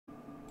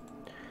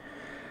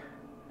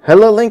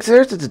Hello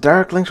Lynxers, it's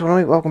Dark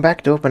Lynx108. Welcome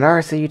back to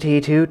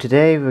OpenRCT2.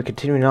 Today we're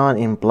continuing on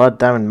in Blood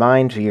Diamond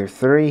Mines for Year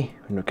 3.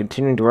 And we're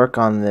continuing to work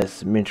on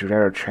this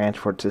miniature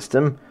transport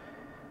system.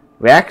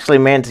 We actually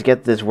managed to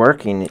get this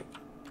working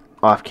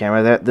off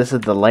camera. This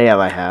is the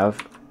layout I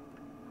have.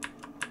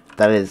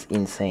 That is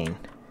insane.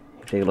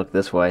 Take a look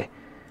this way.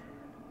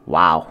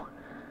 Wow.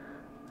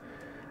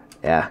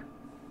 Yeah.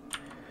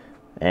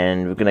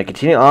 And we're going to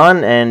continue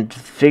on and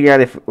figure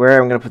out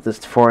where I'm going to put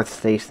this fourth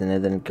station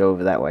and then go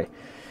over that way.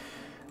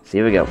 So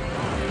here we go. No,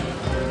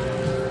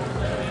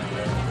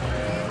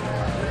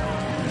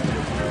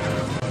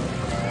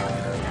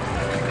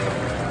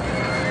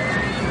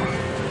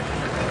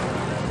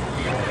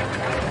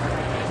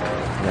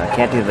 I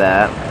can't do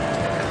that.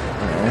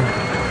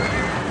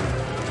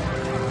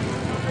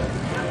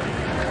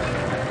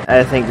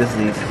 I think this is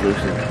the easy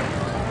solution.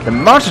 The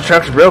monster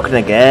truck's broken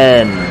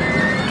again.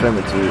 Try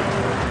me too.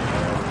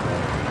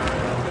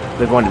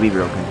 They're going to be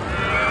broken.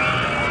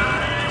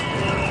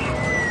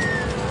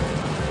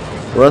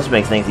 Well, this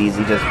makes things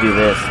easy. Just do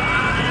this.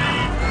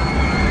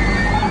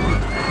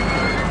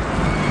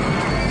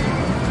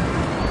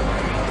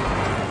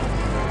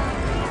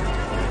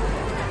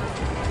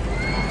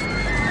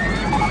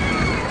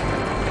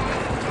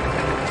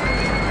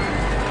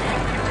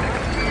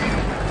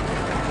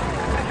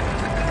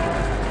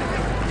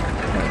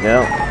 There we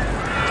go.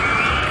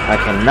 I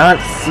cannot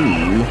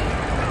see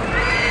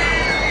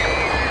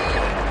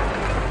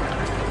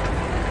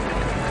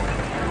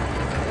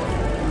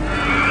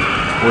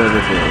where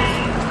this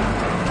is.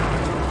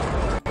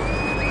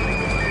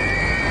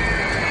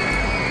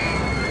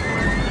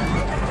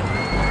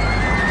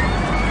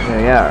 There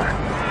we are.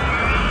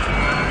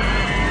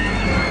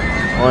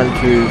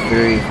 1, 2,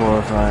 3,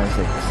 4, 5,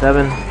 6,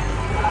 7.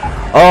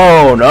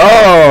 Oh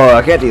no!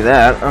 I can't do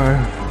that.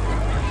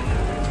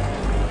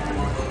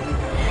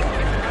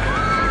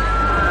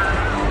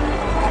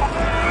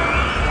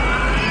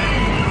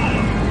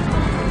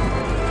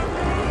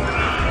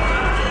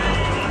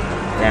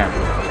 Damn.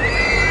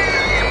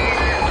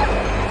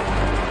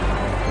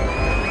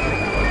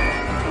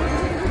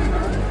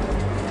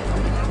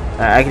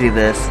 I can do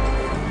this.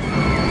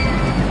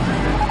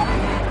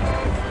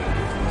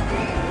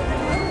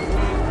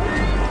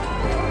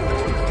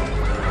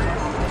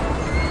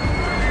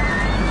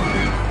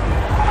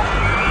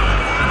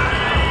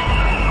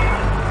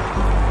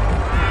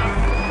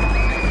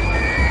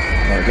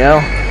 There we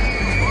go.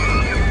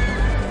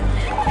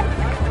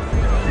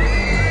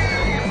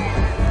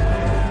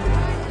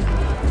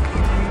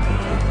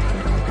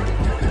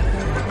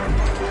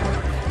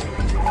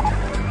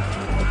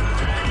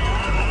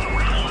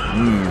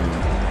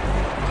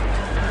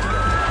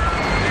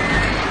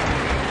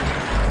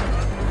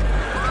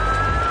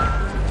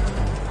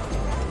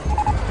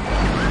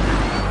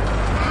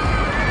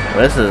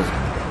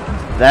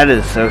 That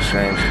is so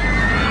strange.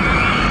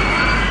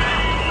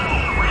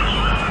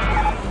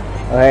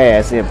 Oh hey,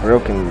 I see a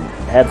broken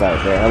head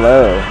out there.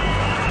 Hello.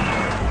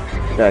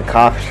 Got a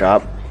coffee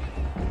shop.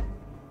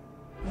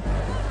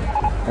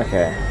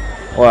 Okay.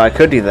 Well, I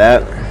could do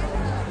that.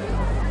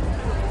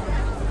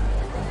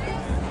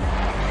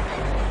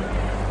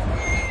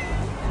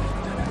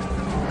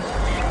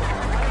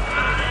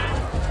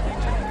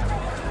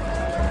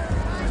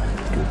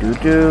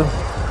 Do.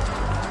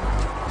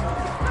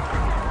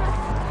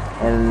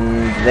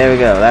 And there we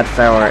go. That's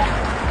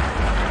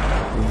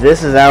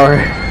this is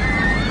our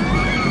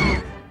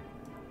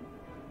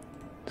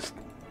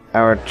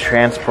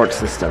transport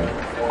system.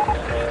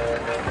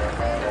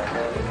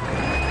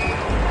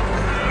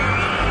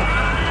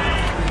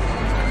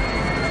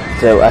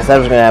 So I said I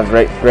was going to have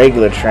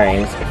regular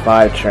trains,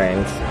 5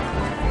 trains.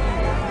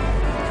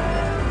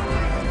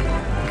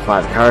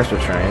 5 cars per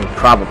train,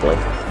 probably.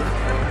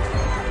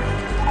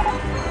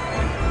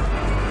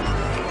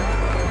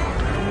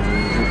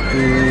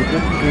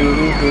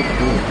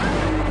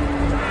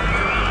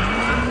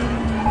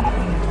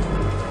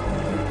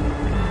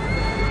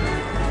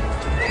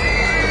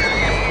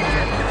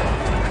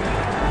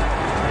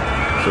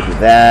 So do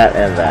that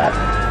and that.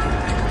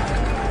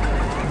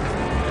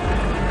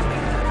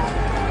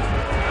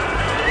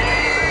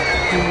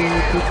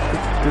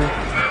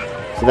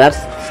 So that's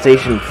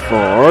station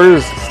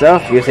 4's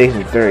stuff. You're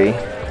station 3.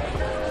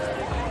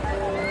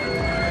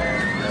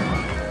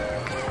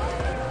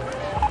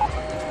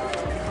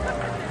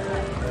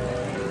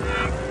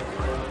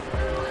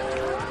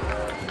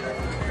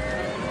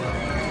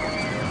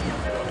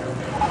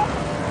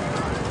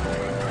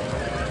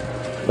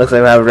 Looks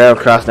like we have a rail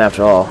crossing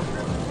after all.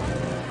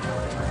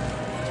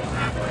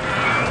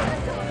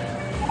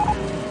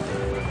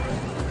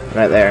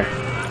 Right there.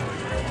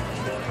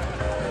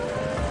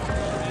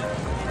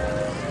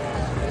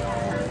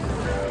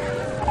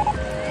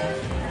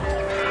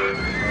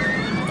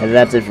 And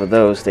that's it for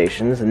those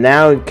stations. And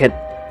now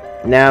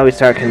we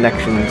start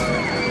connections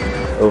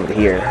over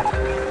here.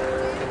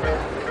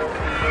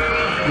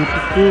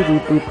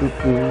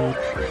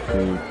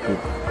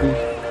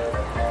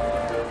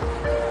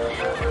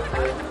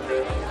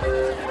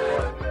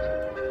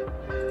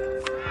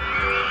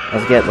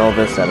 Let's get all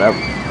this set up.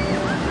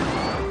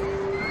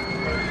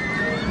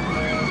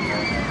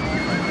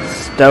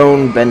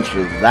 stone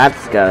benches.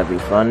 That's gotta be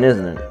fun,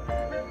 isn't it?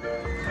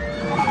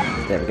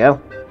 There we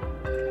go.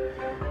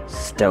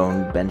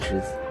 Stone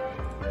benches.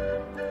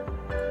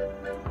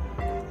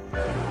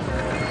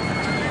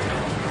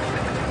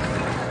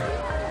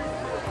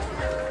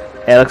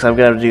 Hey, looks like I'm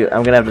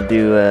gonna have to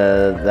do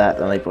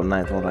that on April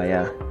 9th, won't I?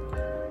 Yeah.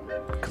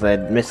 Because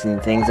I'm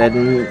missing things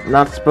I'm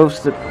not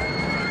supposed to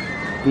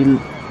be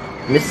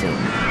missing.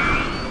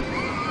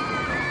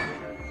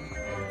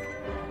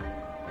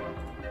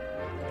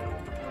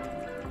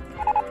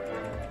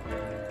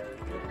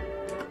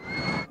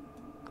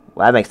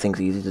 Well, that makes things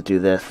easy to do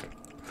this.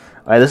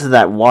 Alright, this is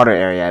that water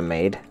area I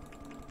made.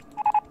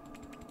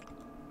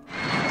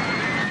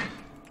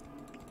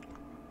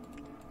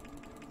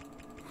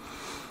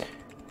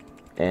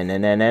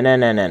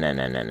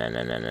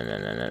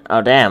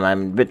 Oh damn,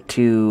 I'm a bit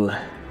too...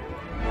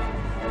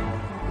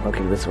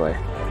 Okay, this way.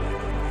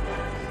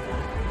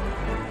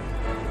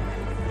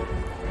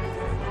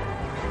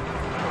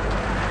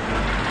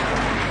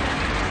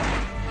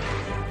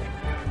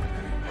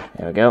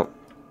 There we go.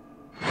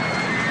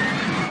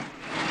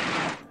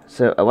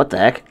 So, what the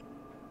heck?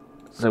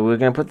 So we're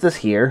gonna put this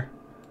here.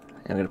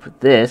 And we're gonna put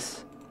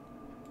this.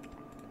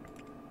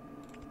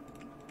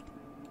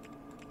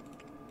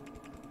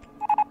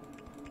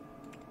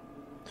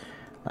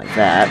 Like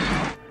that.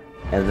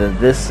 And then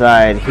this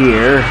side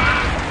here,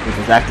 which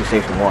is active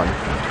station 1.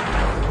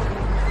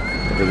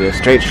 It'll be a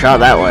straight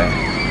shot that way.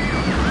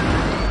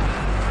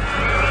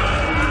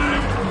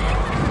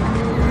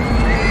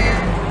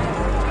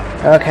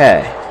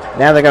 Okay.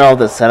 Now they got all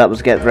this set up,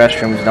 let's get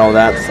restrooms and all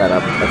that set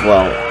up as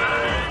well.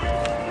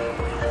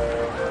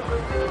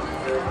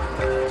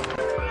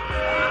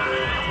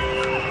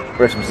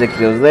 Restroom 6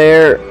 goes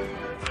there.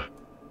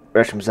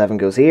 Restroom 7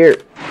 goes here.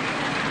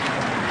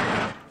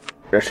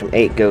 Restroom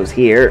 8 goes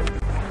here.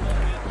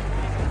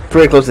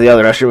 Pretty close to the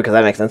other restroom because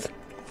that makes sense.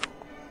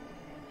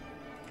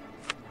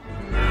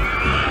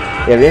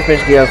 Yeah, the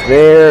information kiosk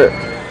there.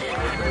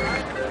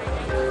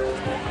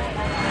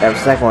 I have a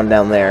second one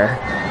down there.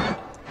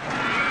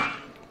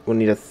 We'll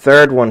need a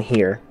third one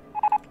here.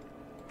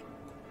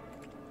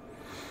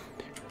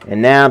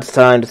 And now it's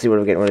time to see what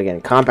we're getting. What are we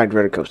getting? Compact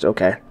rotor coaster.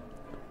 Okay.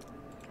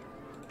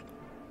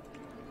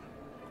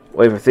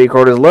 Wait for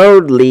 3/4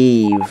 load.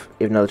 Leave.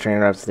 If no, the train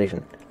arrives at the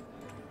station.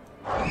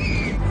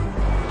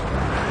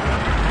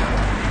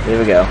 Here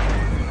we go.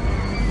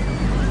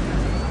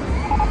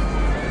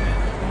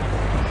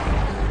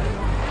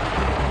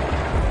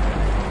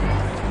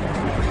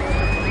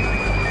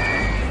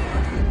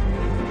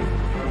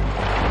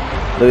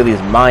 Look at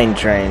these mine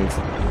trains.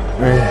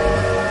 Let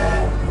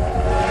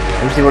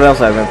me see what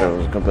else I remember I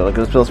was going to build.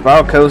 Let's build a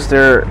spiral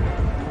coaster,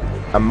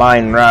 a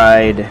mine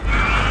ride.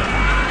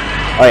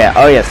 Oh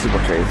yeah, super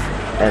trees.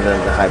 And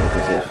then the hybrid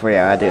coaster.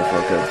 Yeah, I did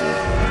 4 coasters.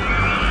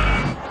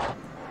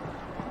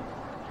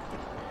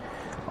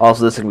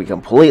 Also, this can be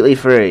completely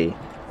free.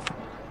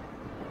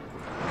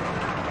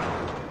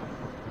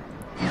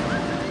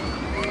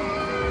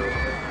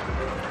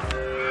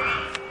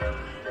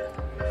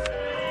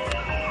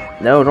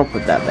 No, don't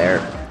put that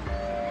there.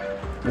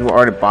 We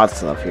already bought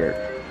stuff here.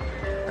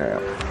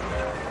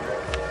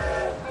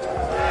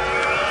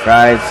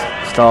 Fries,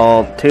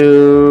 stall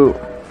 2.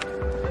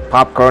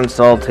 Popcorn,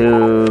 stall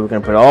 2. We're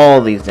gonna put all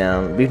these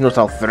down. Beef noodle,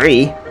 stall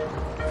 3.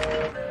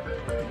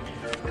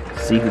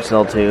 Seafood,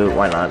 stall 2.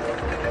 Why not?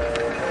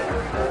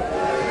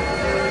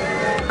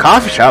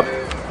 Coffee shop.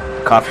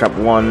 Coffee shop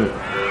 1.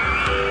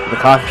 The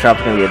coffee shop's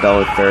gonna be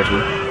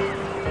 $1.30.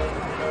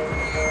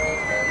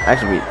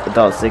 Actually,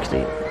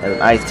 $1.60. And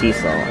an iced tea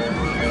stall.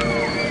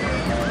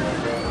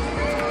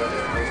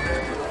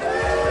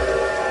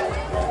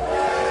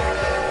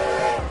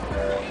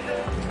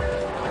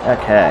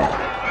 Okay.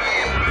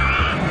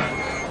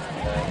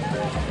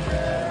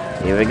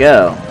 Here we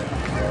go.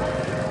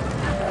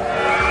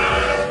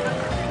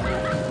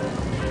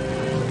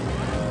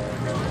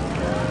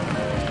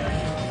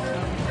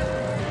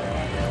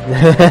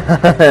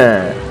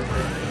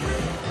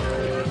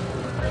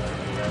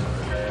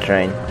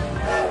 Train.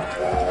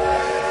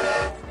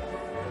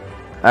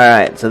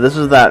 Alright, so this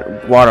was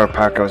that water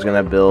park I was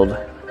gonna build.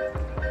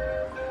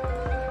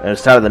 And it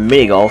started with the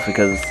mini golf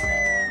because,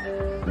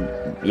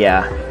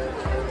 yeah,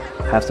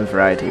 have some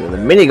variety with the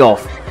mini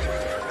golf.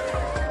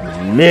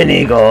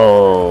 Mini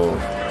golf.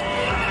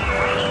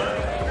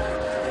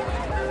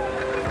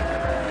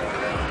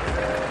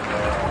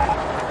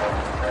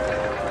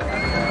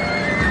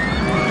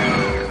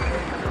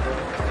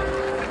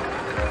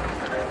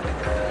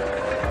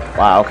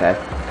 Wow, okay.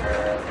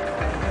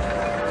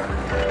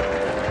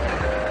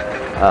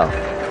 Oh.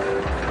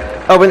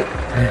 Open!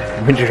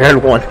 Winter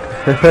turn 1.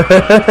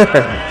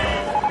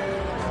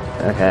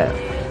 Okay.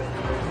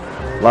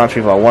 Launch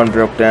free fall 1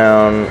 broke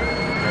down.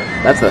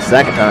 That's the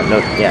second time. No,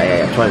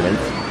 yeah, 20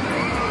 minutes.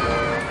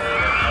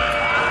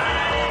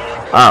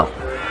 Oh.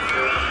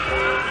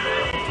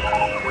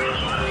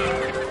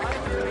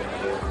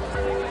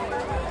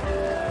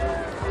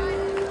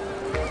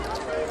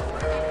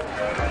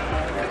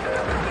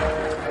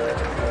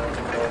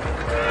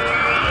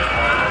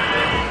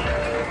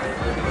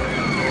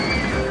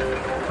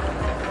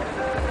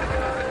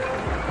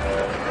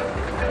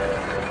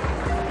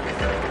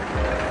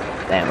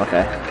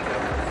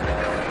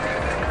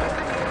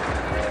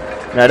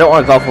 No, I don't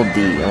want golf with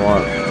D. I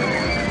want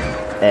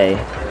A.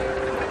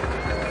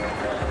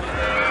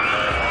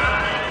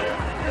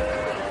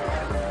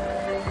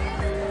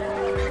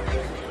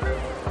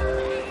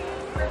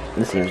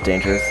 This seems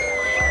dangerous.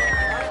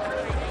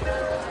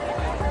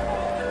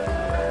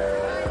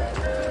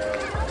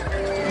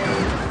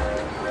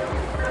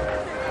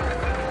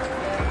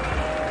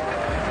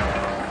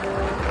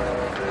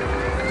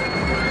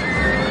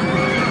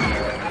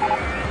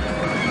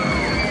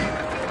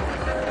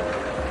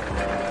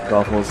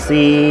 Golf will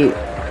C.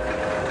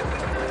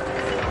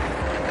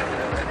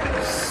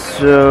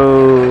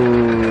 So,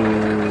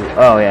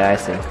 oh yeah, I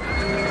see.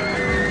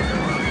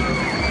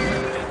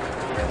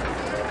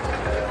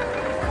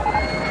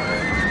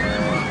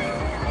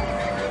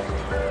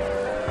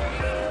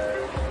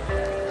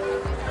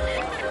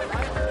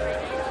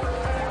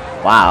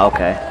 Wow,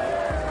 okay.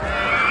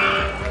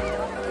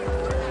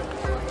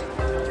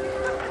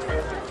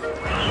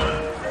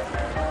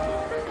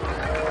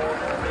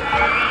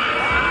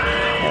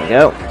 There we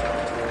go.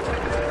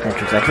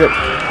 Entrance exit.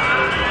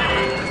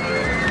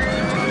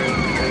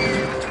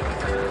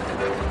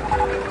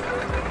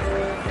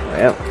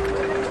 Yep.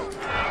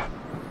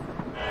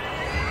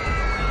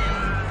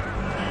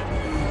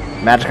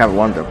 Magic Carpet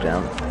 1 broke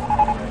down.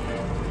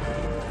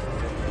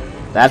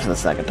 That's the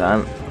second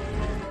time.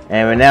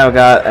 And we now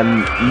got a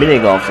mini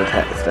golf to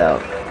test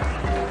out.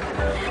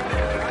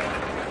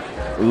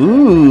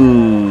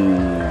 Ooh.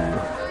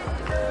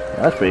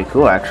 That's pretty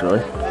cool,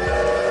 actually.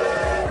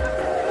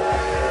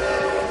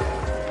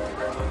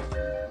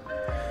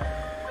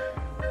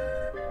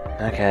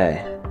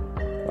 Okay.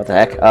 What the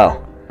heck?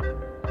 Oh.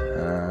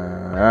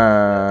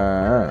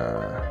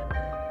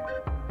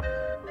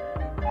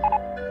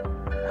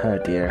 Oh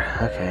dear.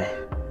 Okay.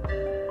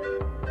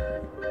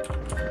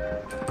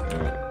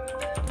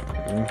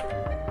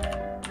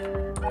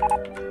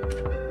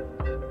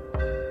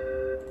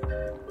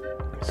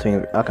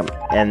 Swing. Okay.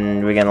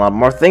 And we get a lot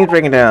more things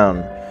breaking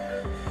down.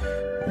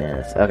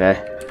 Yes. Okay.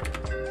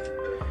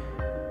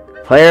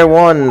 Player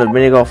 1 of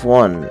Mini Golf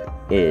 1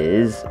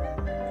 is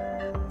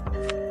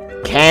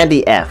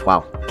Candy F.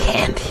 Wow.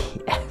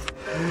 Candy F.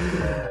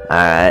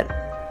 Alright.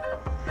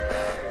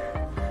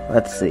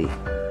 Let's see.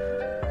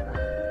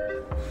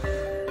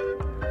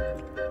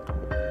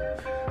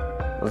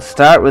 Let's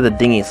start with a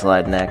dinghy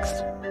slide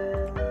next.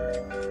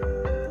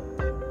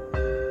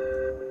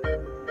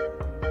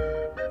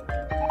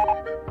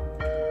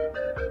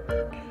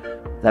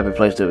 That'd be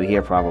placed over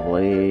here,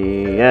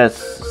 probably.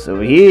 Yes,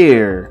 over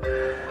here.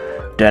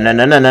 Dun dun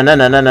dun dun dun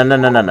dun dun dun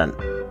dun dun dun.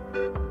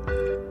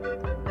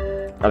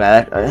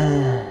 Okay,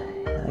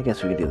 I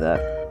guess we could do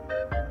that.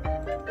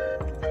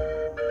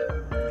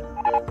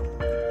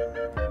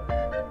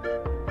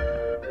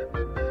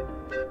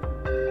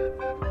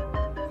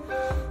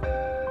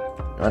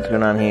 What's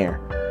going on here?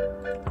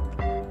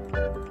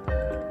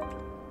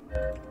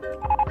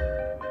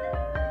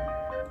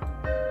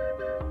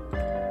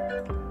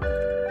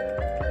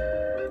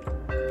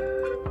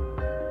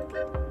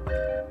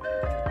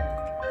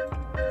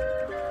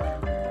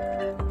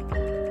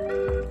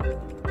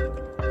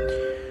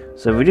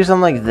 So if we do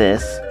something like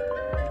this,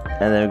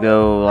 and then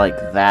go like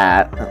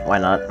that, why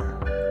not?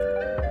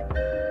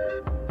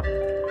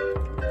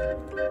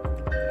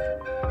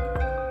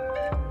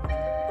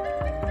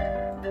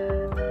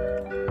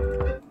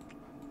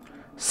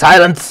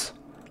 Silence!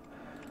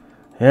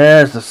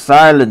 Yes, the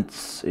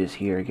silence is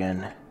here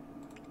again.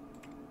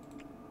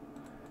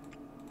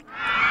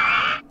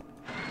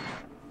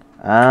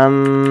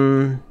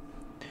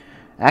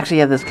 Actually,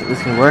 yeah, this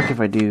can work if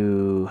I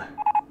do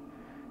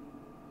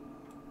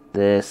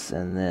this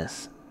and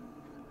this.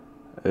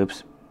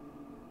 Oops.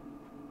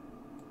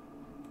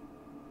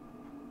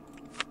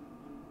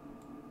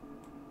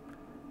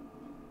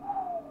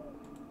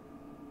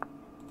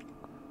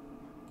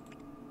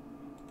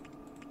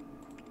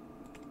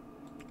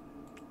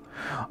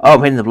 Oh, I'm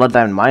hitting the Blood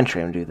Diamond Mine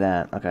Train to do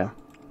that. Okay.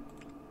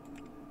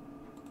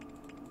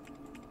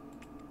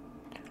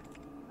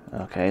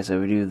 Okay, so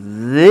we do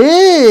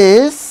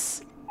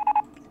this,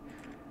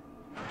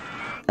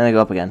 and I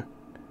go up again.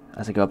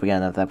 I say go up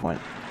again at that point.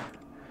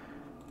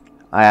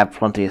 I have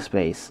plenty of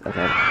space.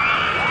 Okay.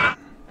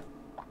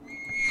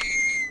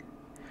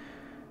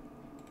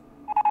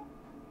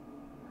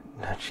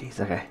 Oh, jeez.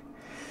 Okay.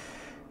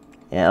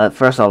 Yeah.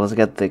 First of all, let's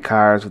get the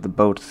cars with the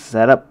boats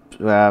set up.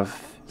 We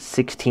have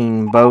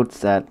 16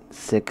 boats at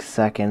 6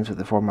 seconds with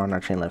the 4-mile on our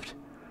chain lift.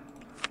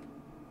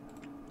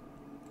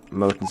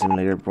 Motion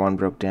Simulator 1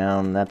 broke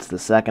down. That's the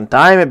second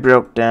time it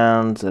broke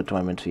down. So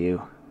 20 minutes for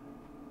you.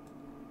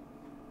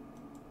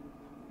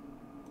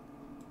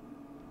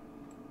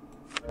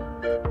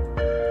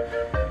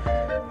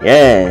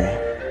 Yeah.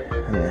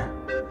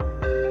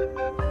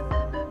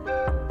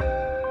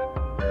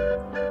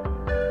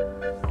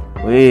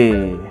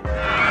 Wee.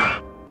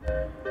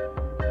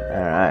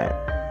 Alright.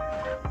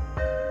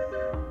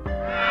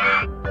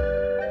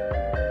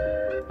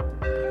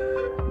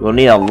 We'll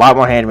need a lot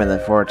more handymen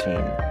than 14.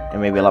 And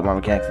maybe a lot more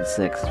mechanics than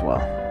 6 as well.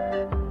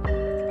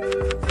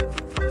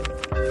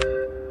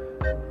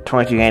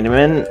 22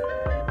 handymen.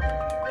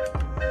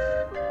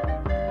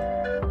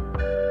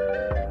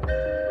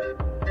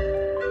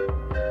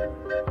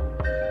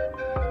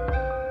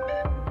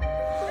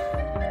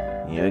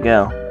 Here we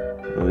go.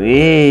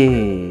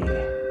 Whee!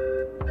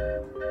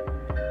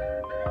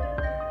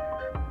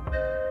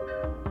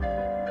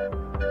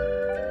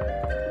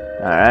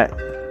 Alright.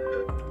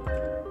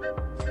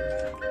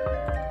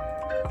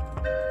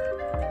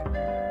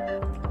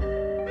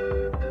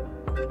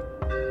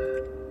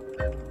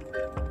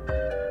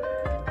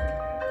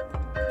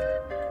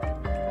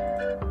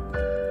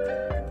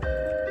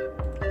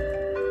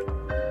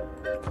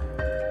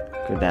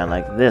 Go down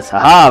like this.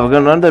 Haha, we're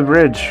going under the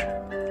bridge.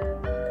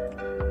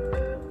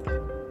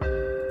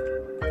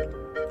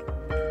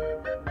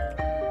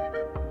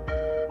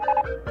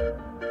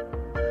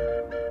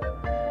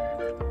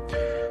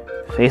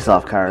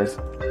 Face-off cars.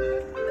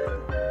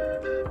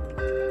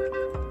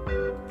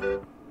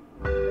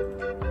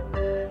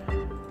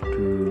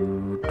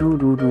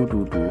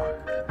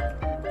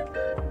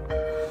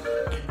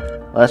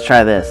 Let's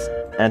try this.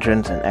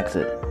 Entrance and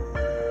exit.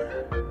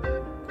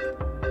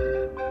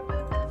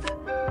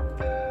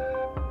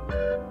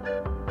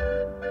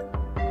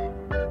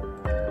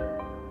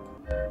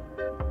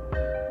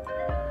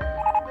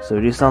 So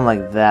we do something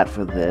like that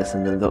for this,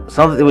 and then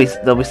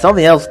there'll be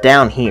something else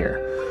down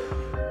here.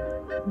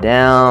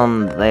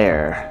 Down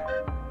there.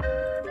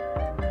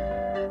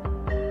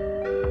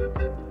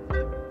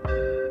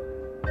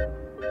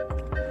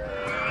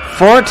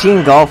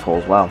 "14 golf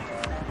holes, wow.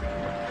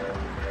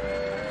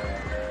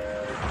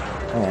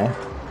 Okay.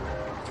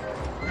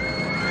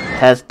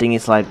 Has dinghy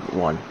slide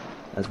 1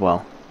 as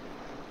well.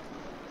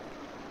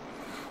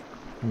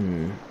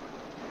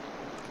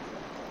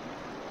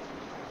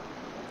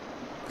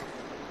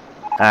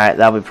 Alright,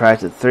 that'll be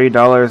priced at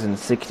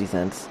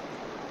 $3.60.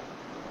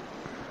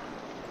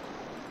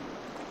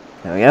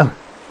 There we go.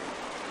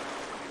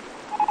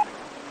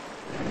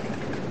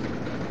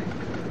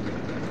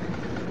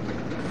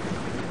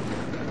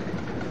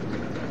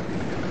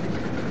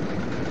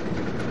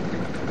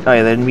 Oh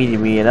yeah, there'd need to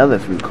be another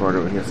food court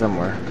over here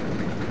somewhere.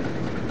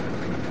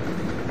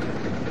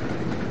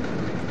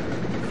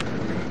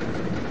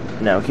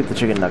 No, keep the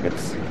chicken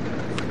nuggets.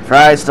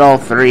 Fries stall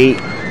 3.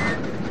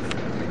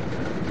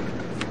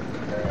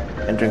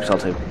 And drink stall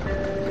 2.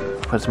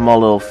 Put some more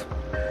little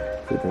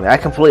food thing there. I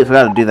completely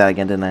forgot to do that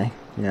again, didn't I?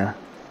 Yeah.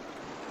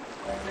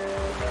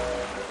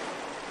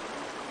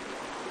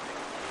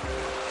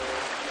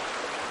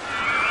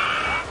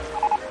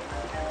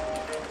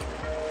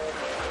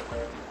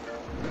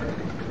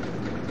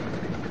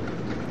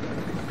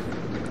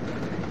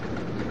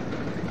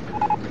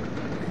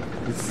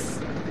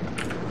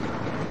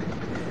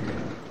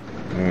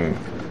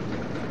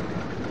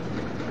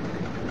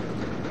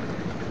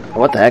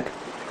 What the heck?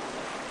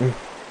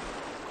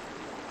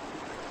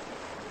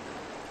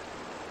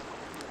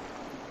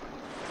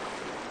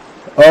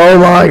 Oh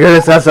my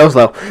goodness, that's so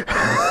slow.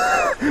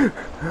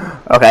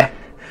 Okay.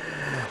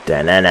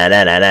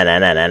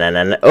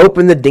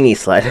 Open the dinghy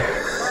slide.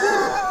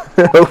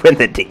 Open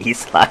the dinghy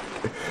slide.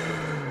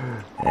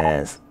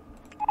 Yes.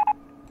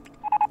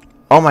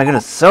 Oh my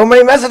goodness, so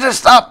many messages.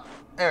 Stop.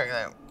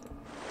 There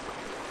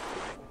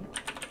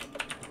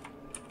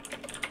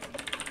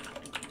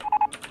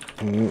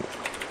we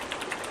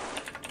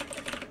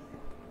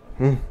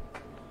go.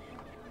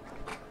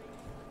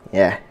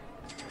 Yeah.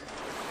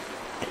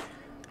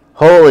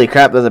 Holy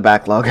crap, there's a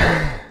backlog.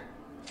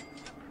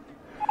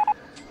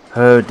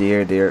 Oh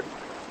dear, dear.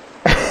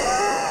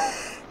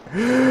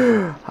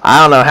 I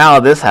don't know how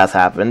this has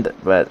happened,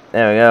 but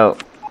there we go.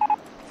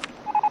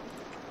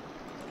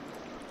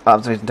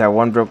 Observation tower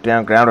 1 broke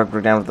down, groundwork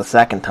broke down for the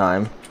second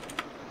time.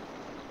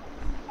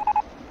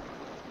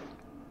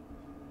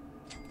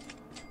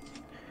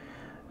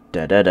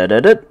 Da da da da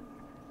da.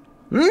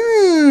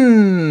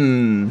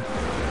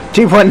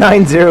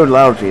 2.90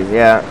 allergies,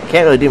 yeah.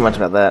 Can't really do much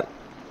about that.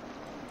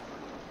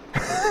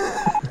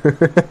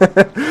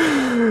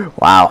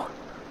 Wow.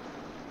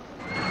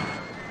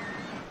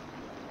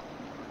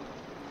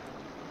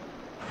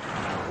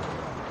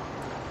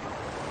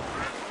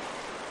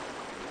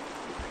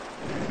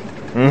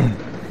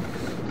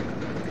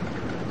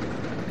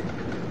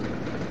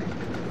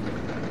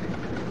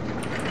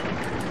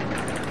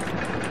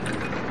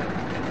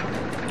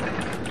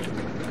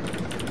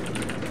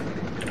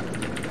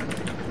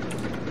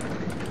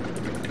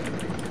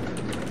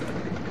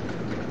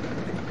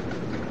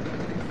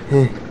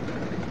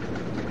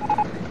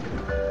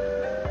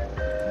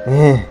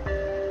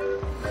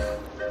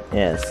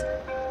 Yes.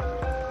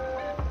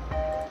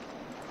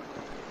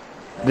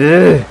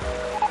 There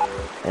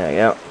we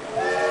go.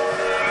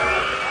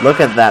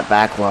 Look at that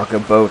backlog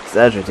of boats.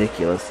 That's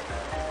ridiculous.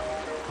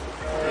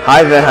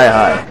 Hi, very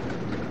high.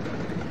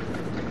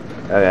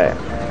 Okay.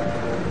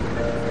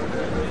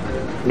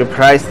 The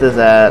price is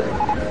at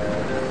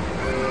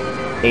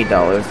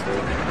 $8.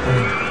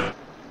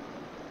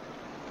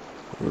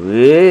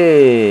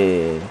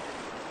 Whee.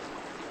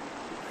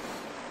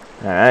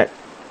 Alright.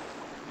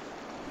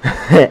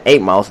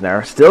 8 miles an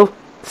hour. Still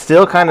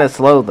kind of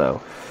slow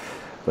though.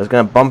 I was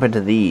gonna bump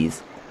into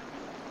these.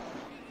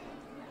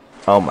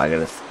 Oh my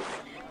goodness.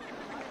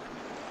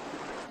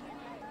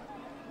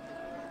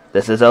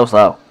 This is so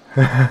slow.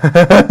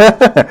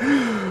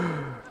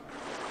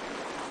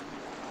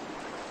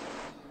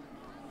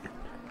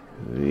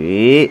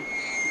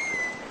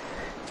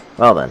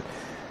 Well then.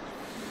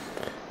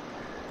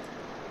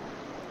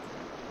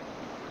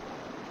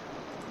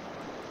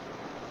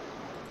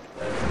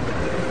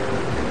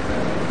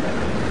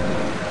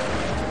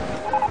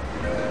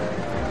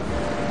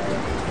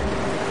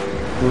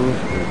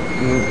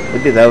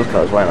 We do those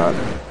colors, why not?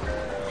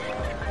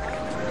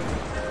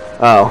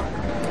 Oh.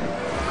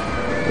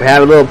 We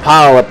have a little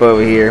pile up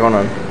over here, hold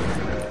on.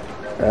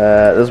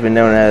 This will be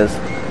known as...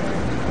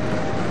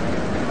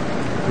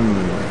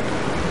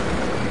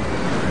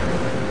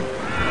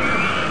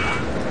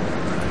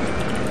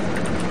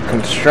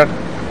 Construction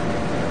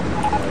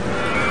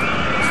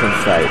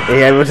site.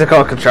 Yeah, what's it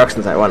called?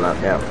 Construction site, why not?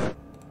 Yeah.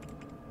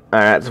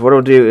 Alright, so what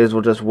we'll do is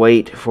we'll just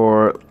wait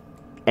for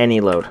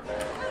any load.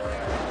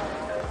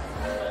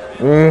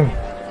 And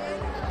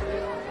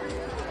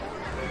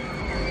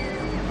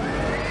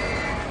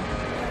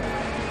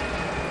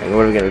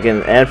what are we getting? We're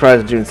getting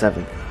Enterprise June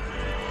 7th.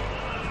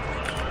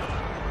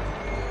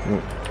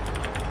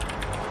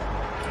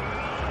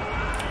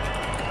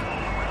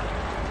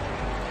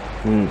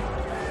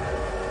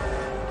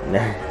 No.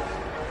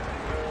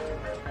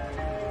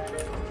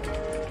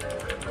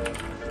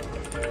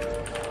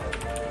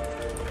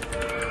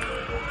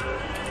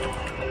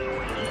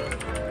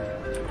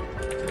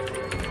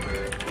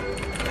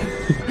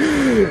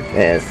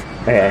 Yes.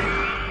 Okay.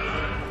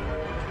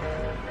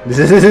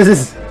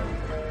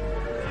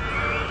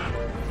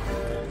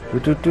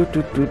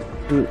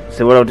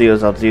 So what I'll do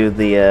is I'll do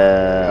the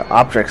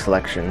object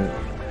selection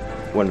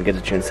when we get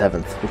to June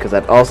 7th, because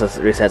that also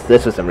resets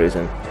this for some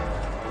reason.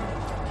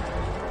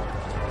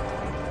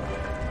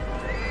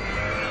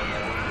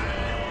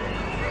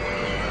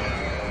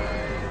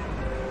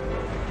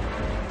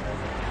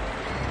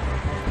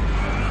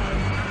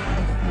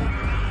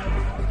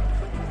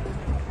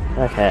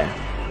 Okay.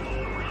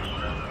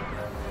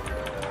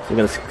 So we're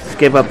gonna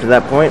skip up to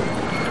that point.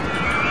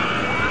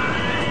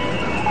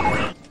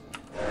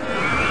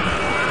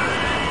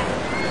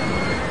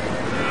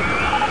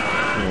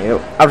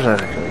 Yep. Actually.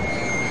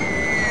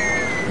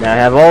 Now I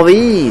have all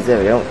these. There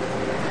we go.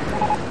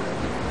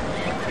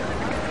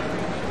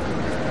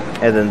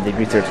 And then the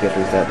research gets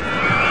reset.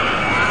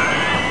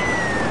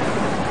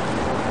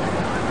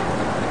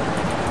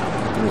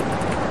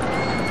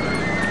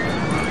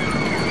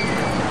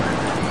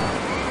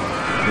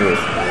 Yes.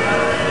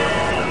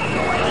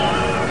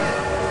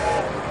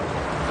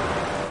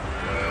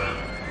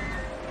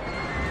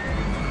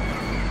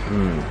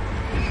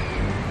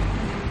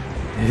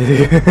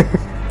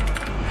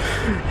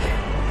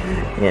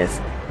 Yes.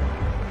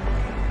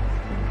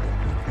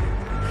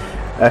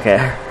 Okay.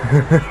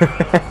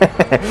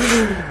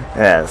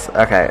 Yes.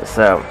 Okay.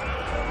 So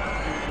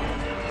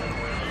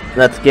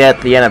let's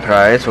get the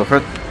Enterprise. We'll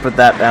first put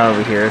that down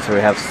over here so we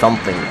have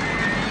something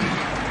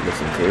to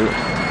listen to.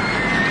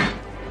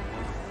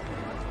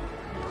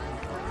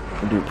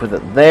 Put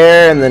it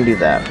there and then do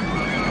that.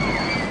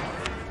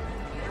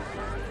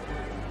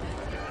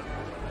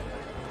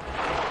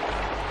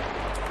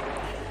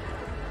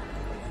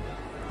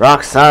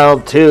 Rock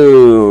Solid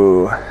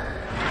 2.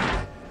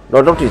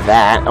 No, don't do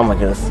that. Oh my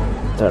goodness.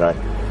 Don't I?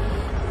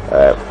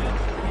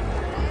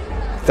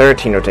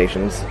 13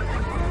 rotations.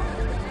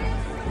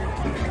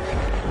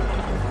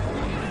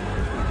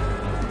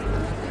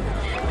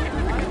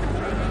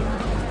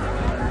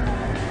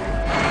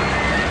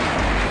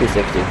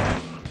 $260.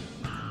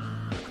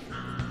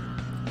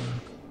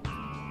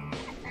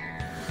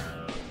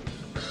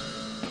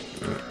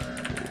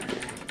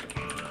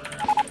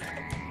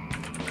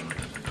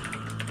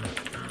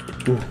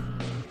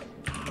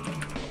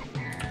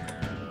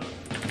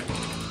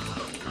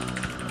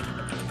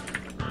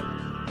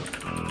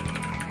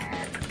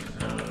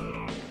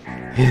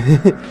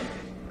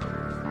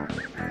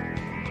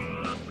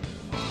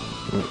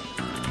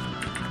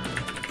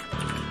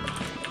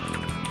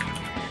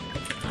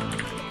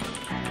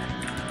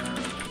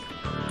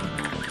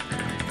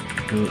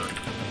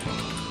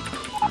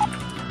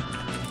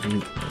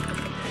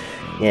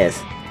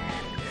 Yes.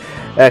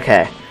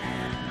 Okay.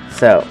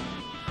 So.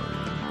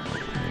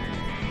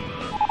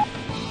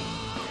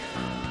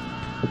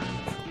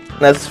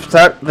 Let's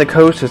start the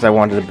coasters I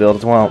wanted to build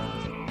as well.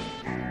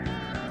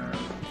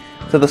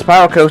 So the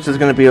spiral coaster is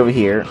going to be over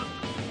here.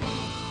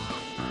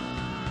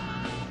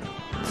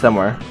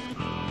 Somewhere.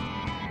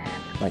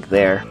 Like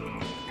there.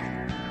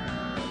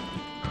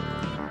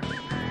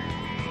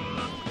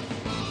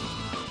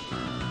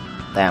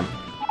 Damn.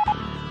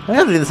 I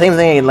gotta do the same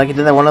thing like I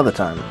did that one other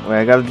time. Where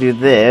I gotta do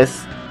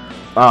this.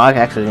 Oh, I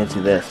actually need to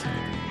do this.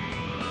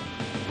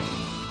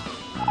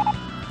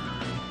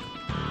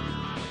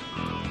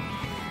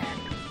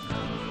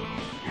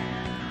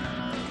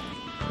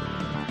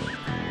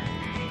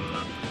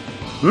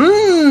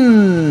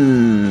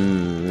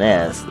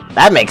 Yes.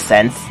 That makes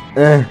sense.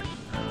 That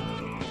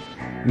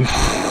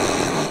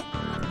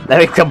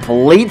makes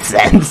complete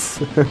sense.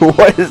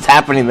 What is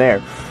happening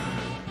there?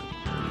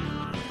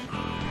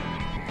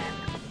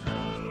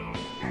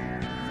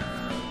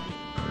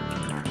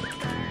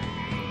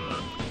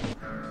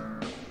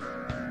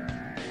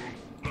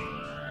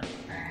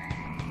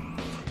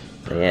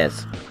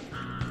 Yes.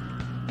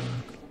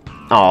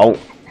 Oh,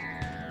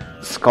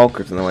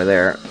 Skulker's in the way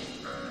there.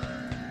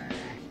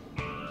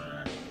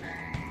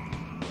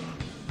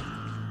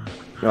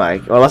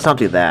 Like, well, let's not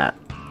do that.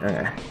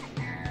 Okay.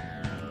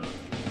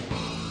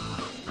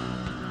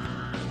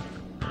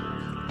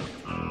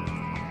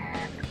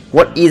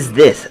 What is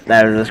this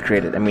that I just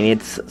created? I mean,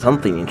 it's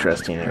something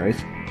interesting,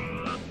 anyways.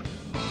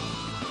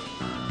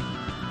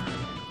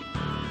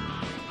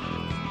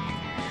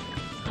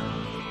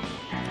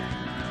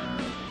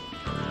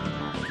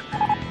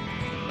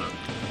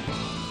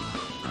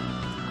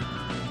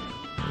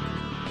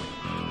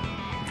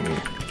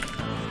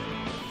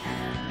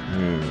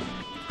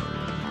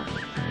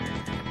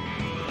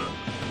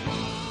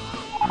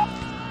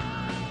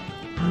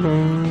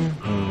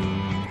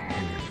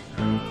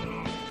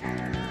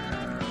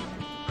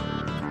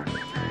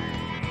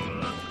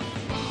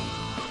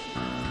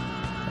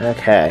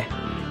 Okay.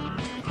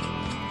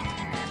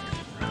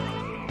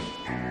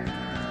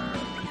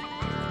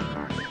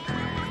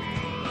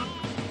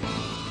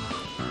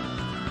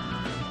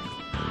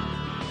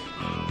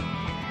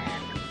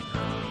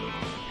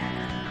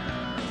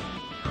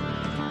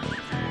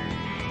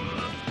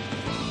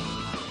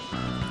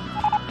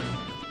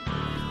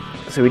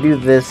 So we do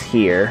this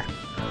here.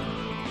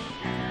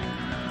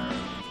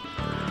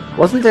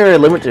 Wasn't there a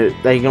limit to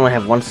that you can only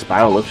have one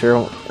spiral lifter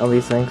on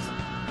these things?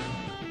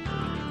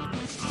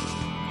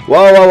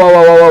 Whoa, whoa, whoa,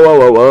 whoa, whoa,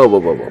 whoa, whoa, whoa,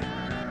 whoa, whoa.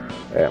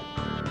 Yeah.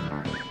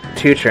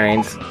 2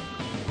 trains.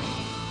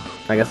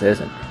 I guess it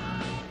isn't.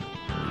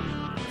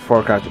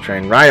 4 cars to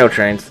train. Rhino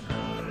trains.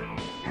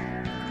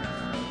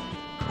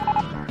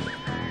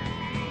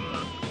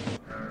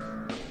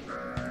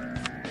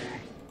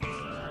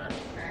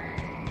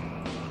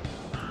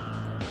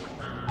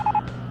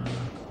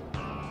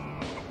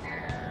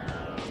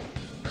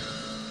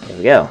 There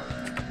we go.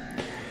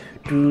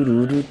 Do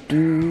do do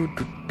do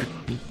do.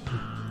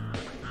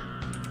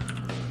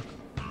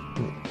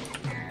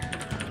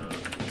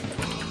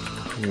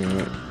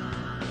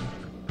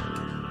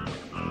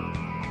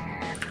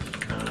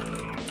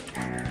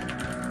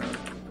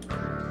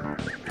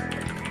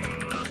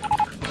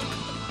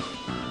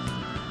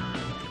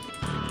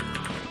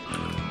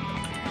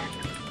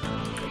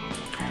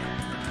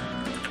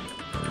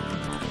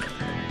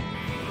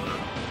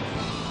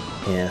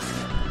 Yes.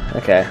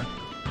 Okay.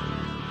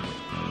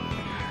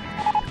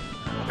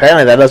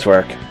 Apparently that does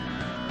work.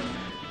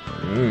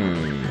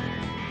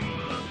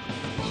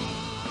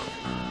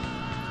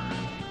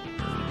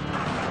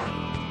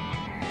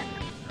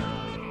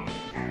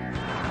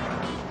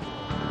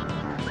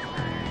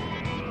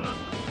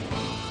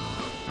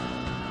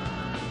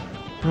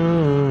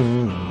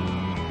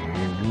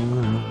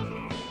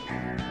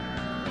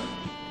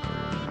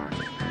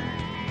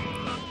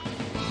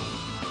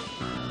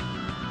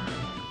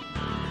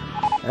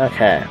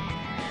 Okay.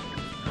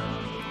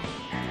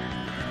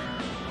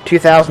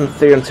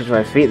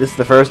 2,365 feet. This is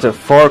the first of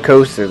 4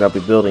 coasters I'll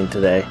be building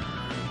today.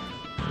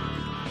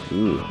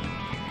 Ooh.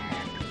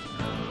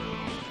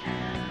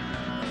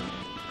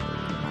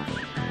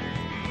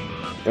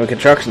 A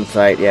construction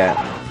site, yeah.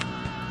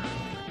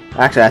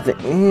 Actually, I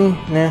think...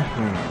 nah.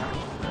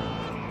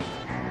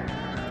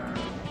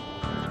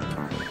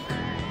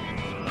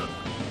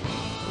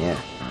 Yeah.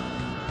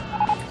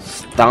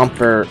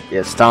 Stomper.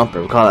 Yeah, Stomper.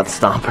 We'll call that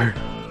Stomper.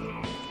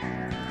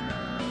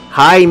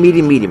 High,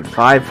 medium, medium.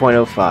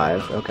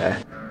 5.05. Okay.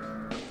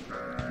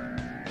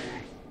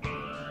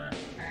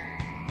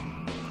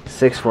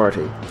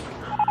 640.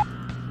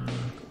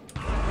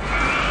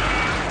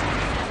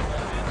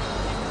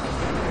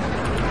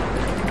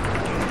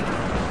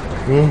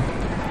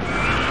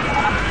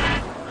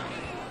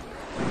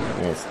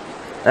 Yes.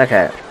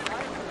 Okay.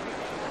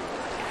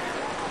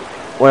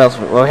 What else?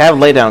 Well, we have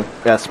laid down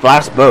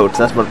splash boats.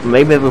 That's what.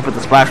 Maybe we'll put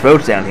the splash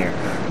boats down here.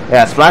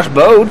 Yeah, splash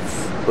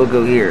boats will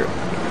go here.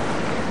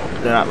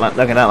 They're not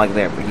like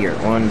there, but here.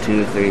 1,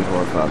 2, 3,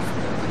 4, 5.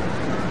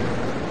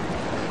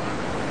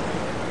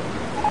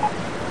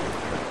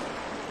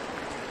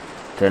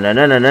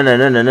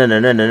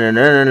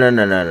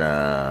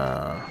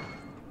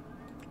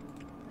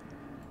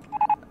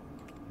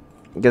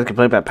 You guys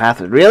complain about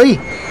pathways. Really?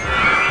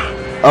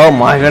 Oh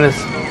my goodness.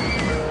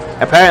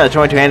 Apparently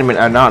 22 animate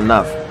are not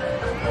enough.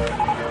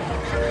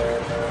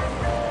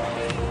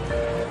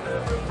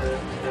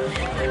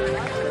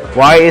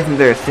 Why isn't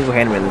there a single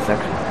handman in this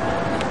section?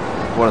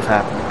 What has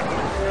happened?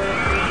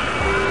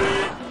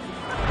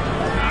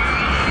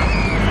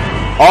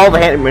 All the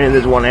handmen in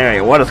this one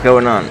area. What is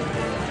going on?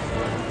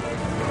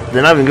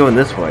 They're not even going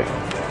this way.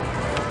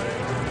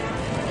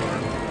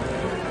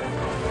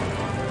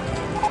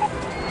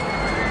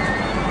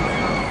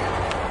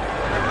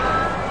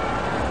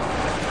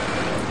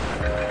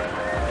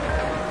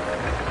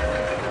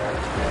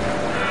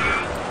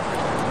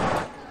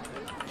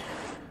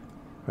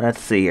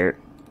 Let's see here.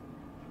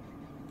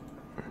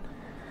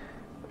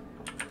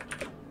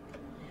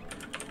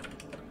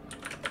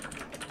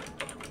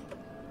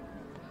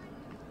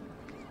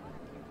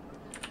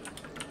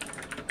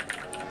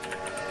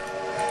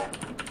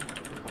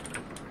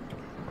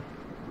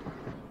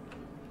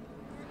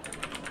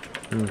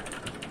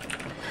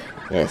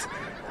 Yes.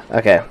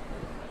 Okay.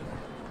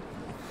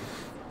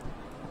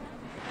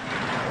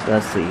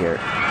 Let's see here.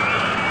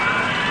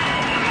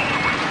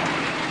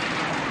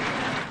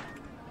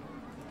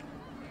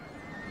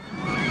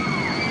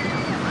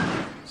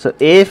 So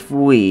if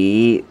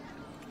we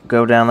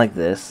go down like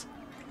this,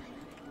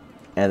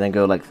 and then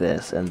go like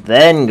this, and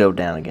then go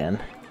down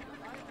again,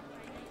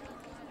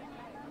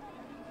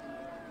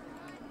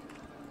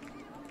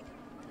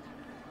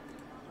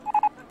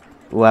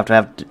 we'll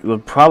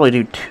probably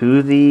do 2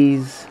 of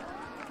these.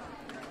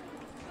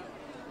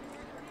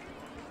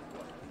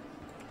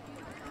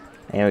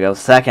 Here we go,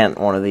 second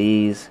one of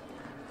these.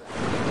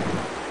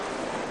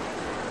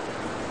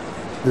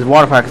 This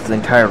water park is the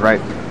entire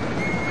right.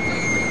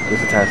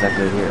 This entire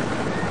sector here.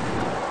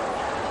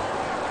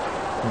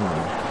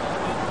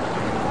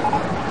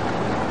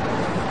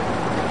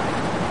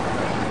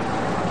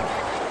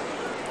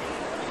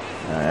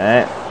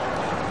 Alright.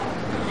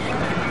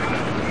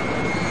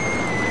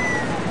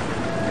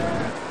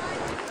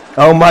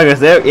 Oh my goodness,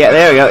 there we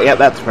go. Yeah,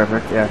 that's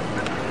perfect, yeah.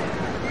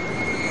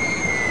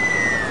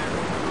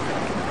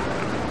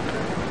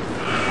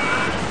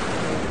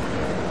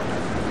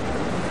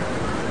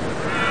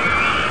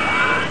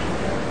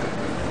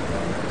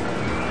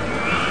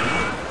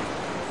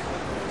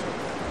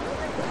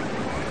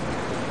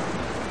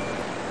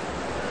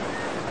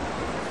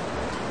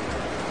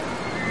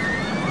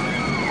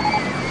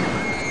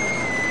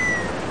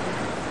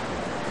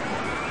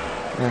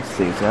 Let's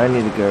see, so I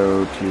need to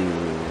go to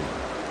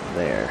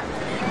there.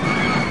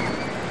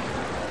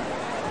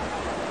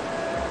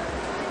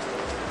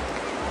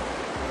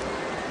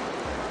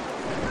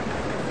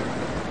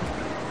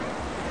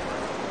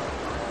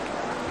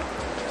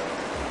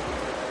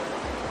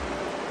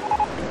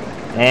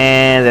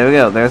 And there we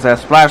go, there's our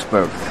splash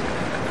boats.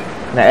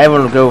 Now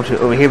everyone will go to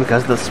over here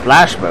because of the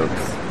splash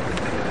boats.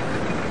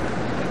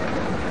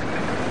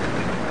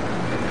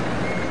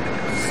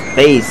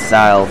 Space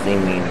style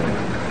theming.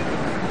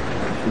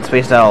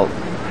 Space style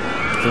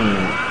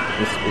theme.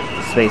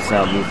 Space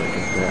style music.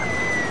 Yeah.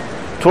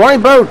 20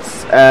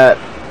 boats at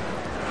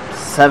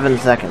 7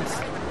 seconds.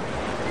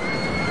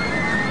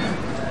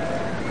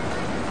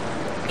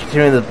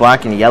 Continuing this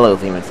black and yellow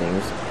theme, it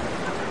seems.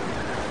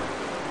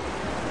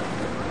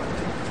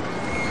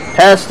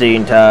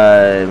 Testing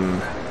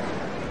time.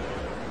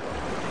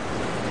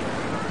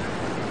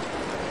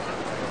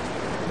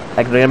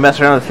 Like we're gonna mess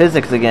around with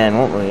physics again,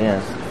 won't we?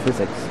 Yes,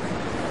 physics.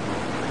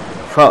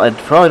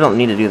 Probably don't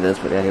need to do this,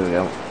 but yeah, here we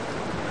go.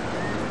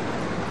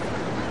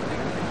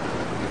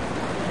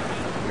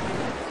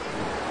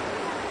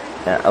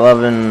 Yeah,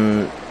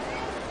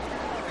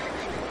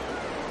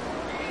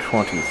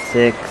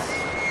 11:26.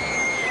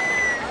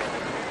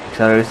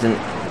 Acceleration,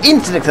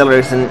 instant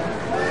acceleration.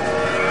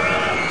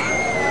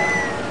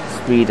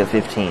 Speed of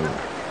 15.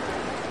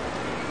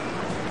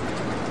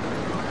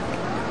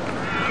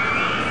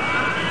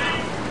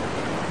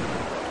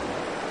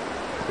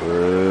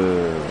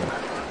 Whoa.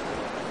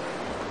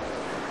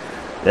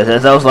 This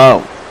is so slow.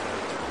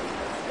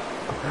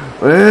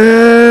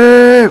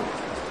 Whoa.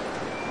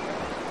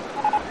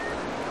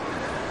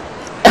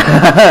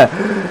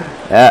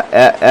 Yeah.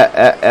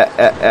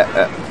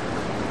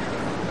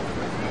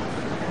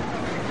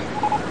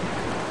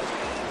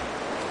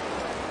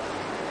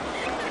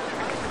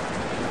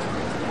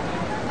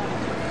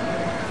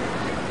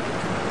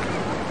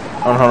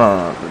 Oh, hold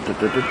on.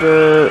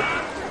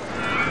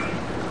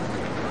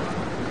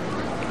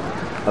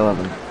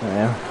 11.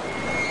 Yeah.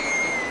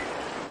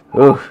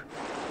 Ooh.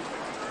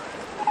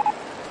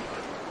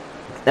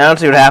 Now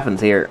let's see what happens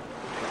here.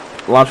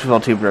 Launch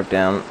Vehicle 2 broke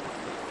down.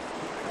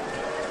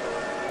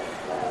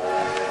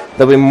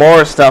 There'll be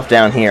more stuff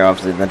down here,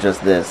 obviously, than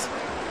just this.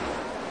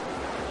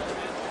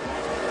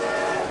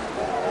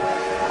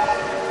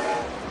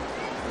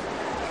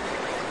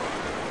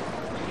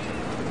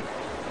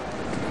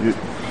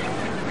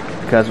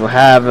 Because we'll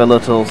have a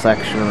little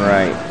section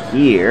right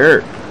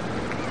here.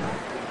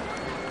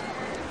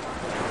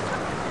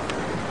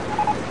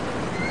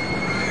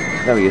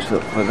 That'll be useful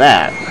for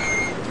that.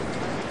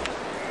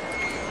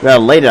 We got a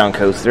lay down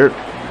coaster.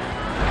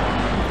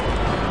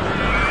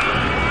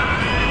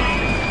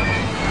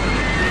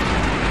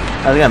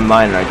 I think I'm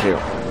mine right too.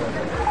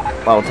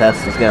 Bottle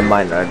test, let's get a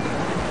mine ride.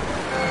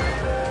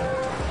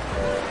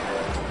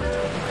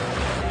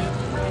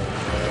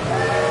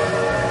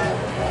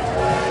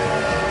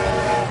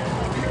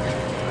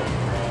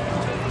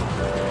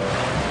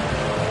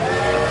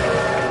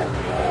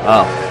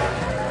 Oh.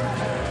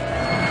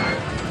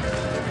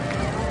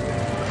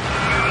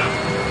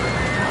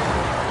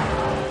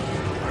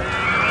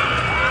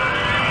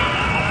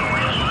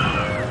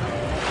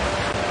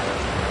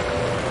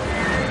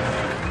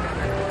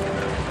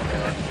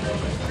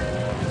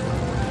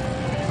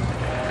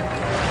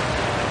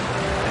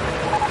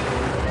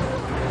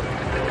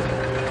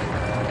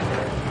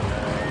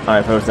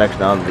 Alright, first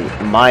section on the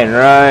mine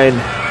ride.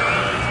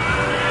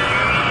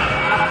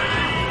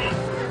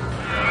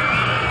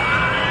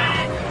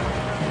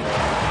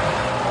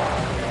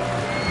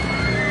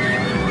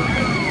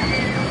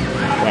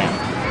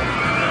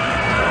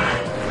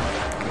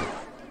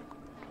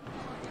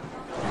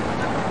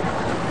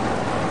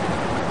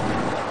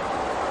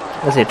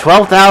 Let's see,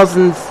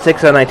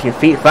 12,619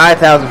 feet,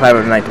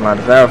 5,519 miles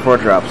per hour, 4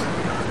 drops.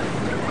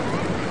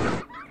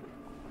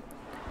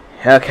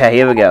 Okay,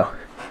 here we go.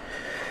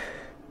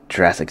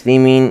 Jurassic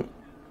theming.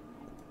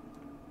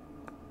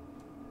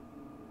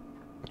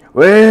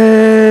 Way!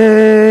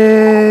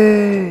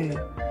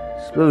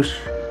 Sploosh.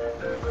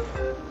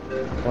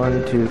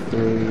 1, 2,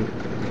 3.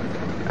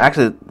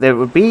 Actually, there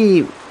would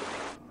be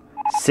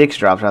 6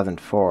 drops rather than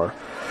 4.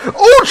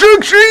 Ultra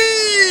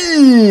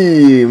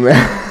Extreme!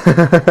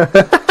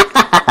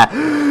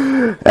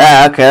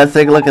 Yeah, okay, let's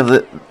take a look at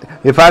it.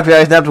 The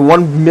popularity is now up to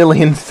 1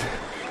 million.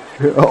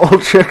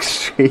 Ultra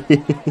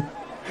Extreme.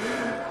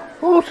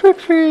 Ultra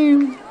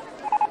Extreme.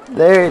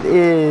 There it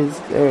is.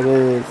 There it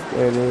is.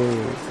 There it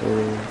is. There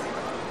it is.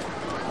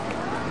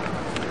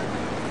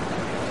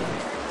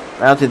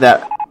 I'll do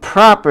that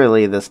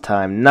properly this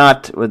time,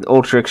 not with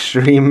Ultra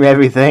Extreme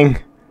everything.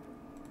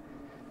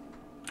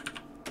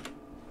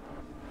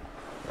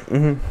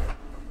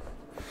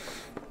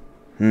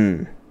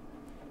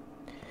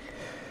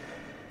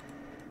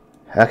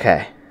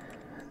 Okay.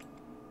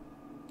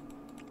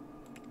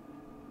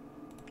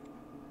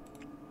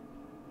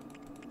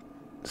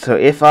 So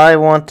if I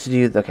want to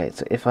do, okay,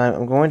 so if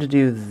I'm going to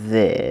do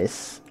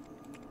this,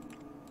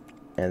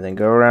 and then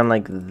go around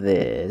like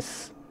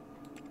this,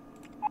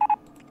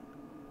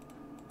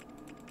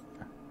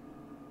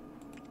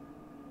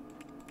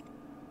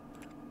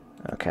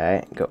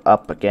 okay, go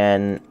up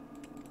again,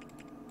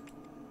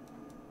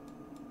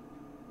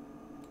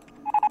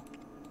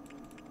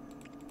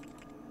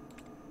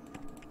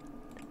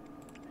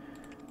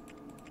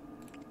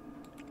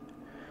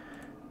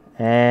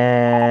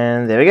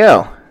 and there we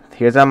go.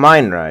 Here's our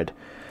mine ride.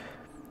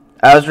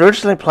 I was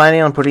originally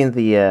planning on putting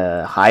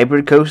the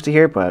hybrid coaster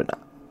here, but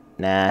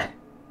nah, I'm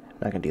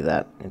not gonna do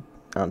that.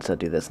 I'll instead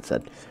do this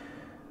instead.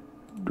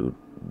 Doot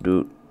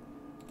doot.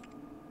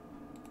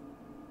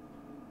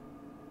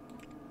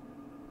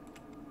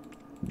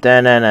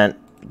 Dun dun dun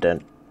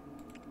dun.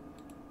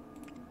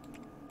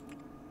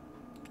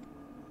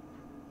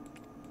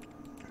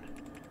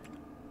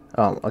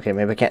 Oh, okay.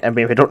 Maybe I can't.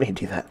 Maybe I don't need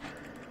to do that.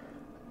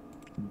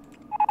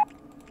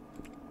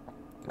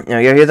 Now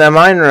here's that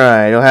mine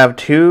ride. You'll have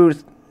 2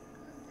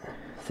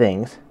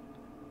 things.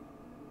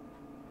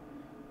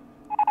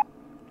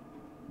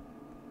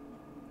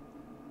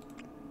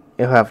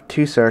 You'll have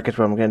 2 circuits,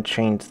 but I'm going to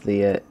change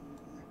the,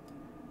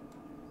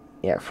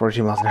 yeah,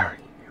 42 miles an hour.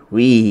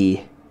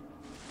 Wee.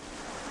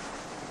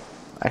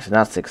 Actually,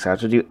 not 6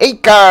 cars. We'll do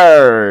 8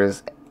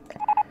 cars!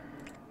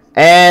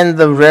 And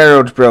the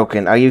railroad's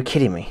broken. Are you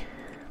kidding me?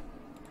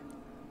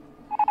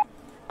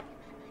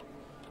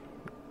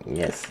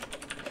 Yes.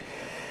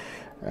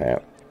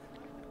 Alright.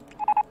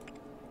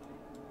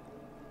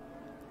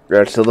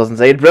 Road still doesn't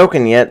say it's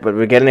broken yet, but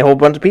we're getting a whole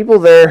bunch of people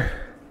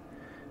there.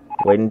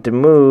 Waiting to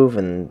move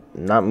and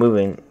not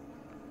moving.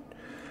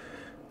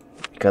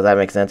 Because that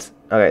makes sense.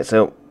 Okay,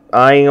 so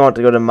I want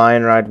to go to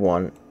Mine Ride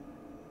 1.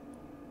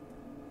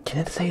 Can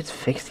it say it's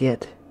fixed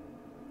yet?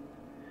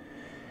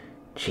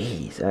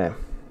 Jeez.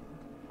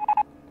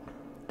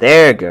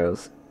 There it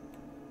goes.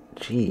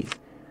 Jeez.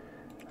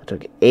 That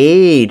took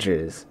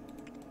ages.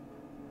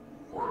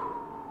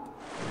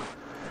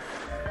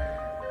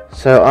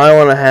 So I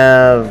want to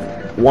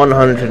have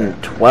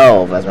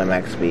 112 as my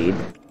max speed.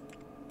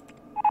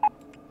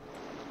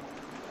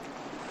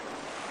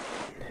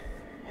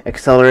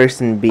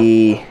 Acceleration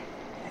be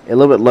a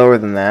little bit lower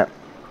than that.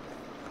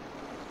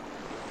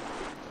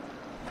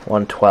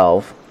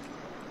 112.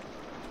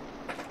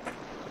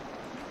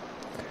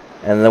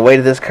 And the weight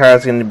of this car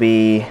is going to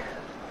be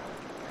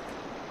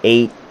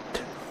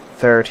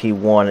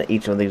 831.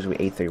 Each of these will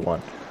be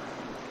 831.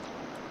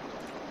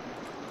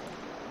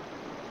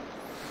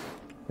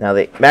 Now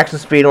the maximum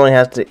speed only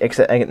has to,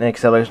 and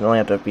acceleration only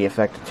have to be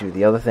affected to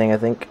the other thing, I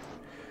think.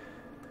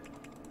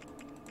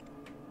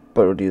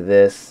 But we'll do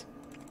this.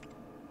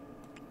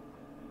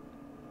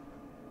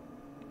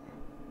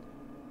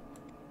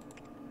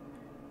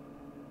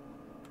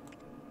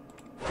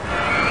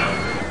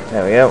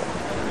 There we go.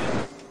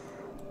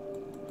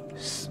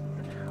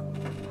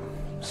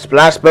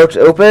 Splash boats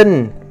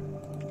open.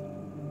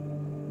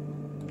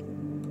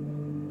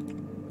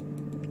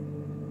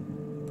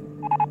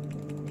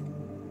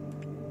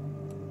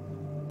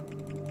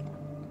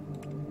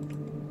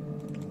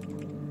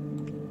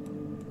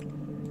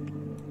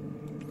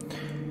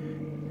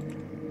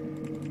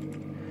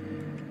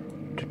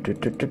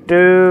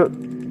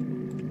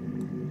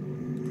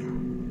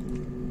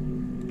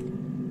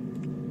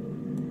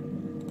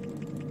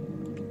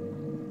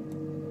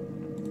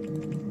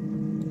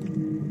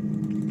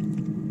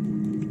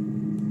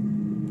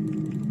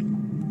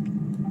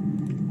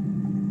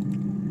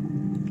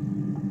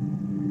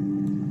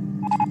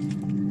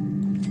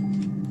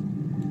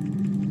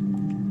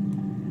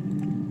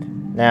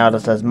 Now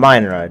this says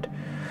Mine Ride.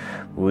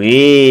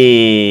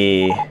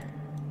 Wee.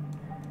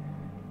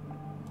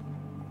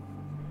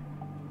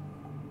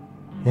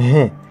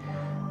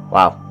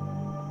 Wow.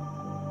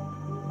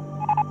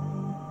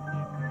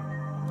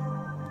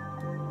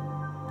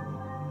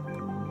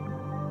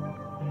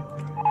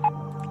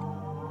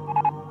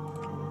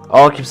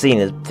 All I keep seeing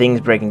is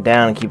things breaking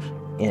down and keeps...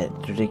 Yeah,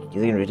 it's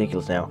getting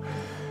ridiculous now.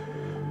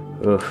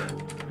 Oof.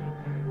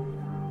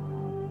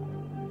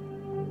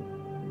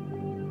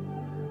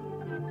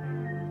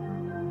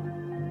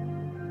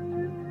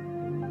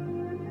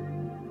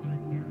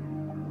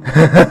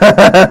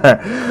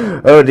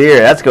 Oh dear,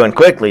 that's going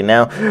quickly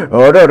now.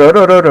 Oh no no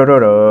no no no no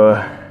no.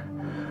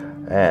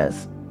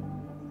 Yes.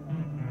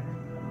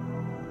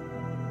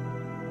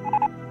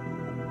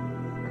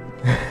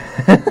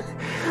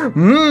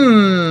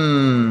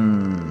 Mmm.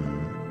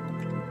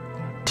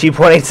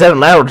 2.87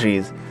 lateral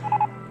G's.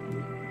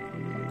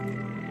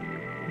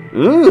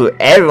 Ooh,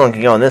 everyone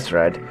can go on this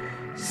ride.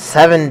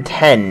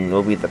 $7.10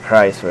 will be the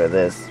price for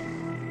this.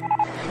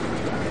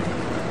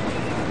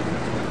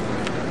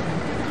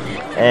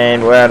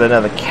 And we're at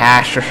another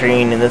cash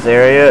machine in this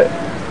area.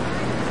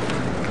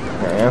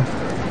 Yeah.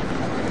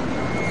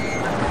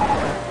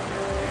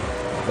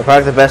 They're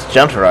probably the best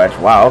jump to ride.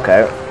 Wow,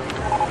 okay.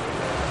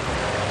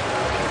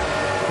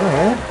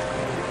 Alright.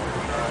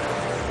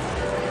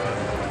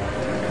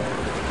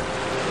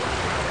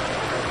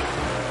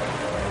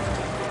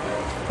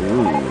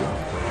 Ooh.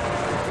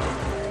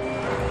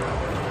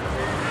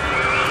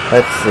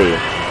 Let's see.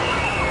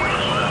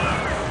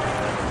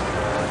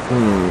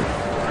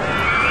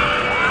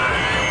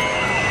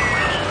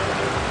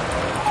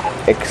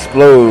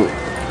 Explode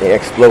the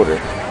exploder.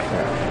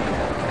 Yeah.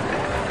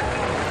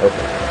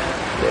 Okay.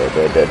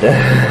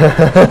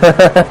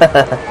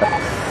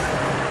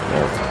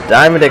 Yes.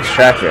 Diamond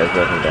extractor is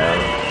broken down.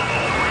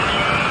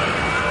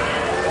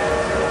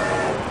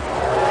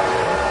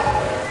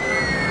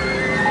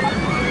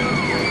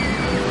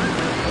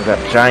 We've got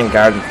giant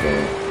garden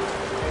thing.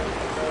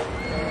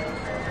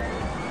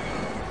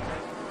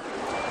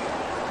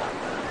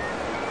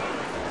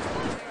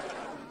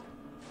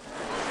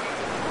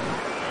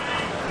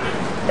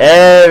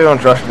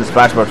 Everyone's rushing to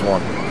Splash Box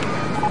 1.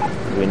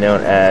 To be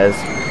known as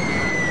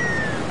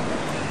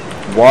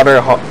water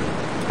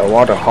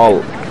hull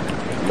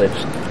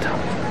lift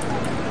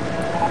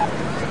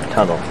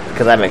tunnel,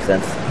 because that makes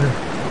sense.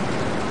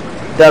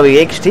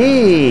 WHT.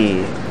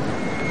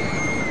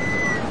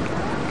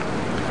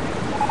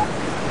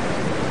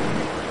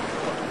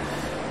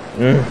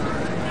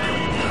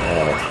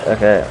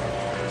 Okay.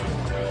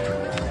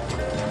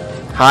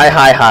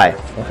 High.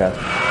 Okay.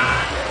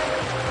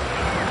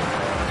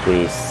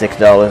 Be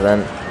 $6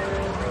 then.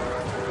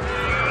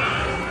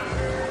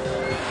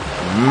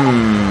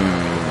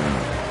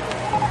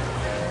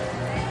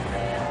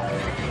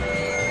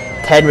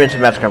 10 minutes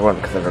of Master Card 1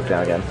 because I broke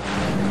down again.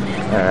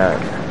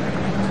 Alright.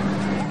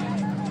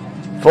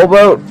 Full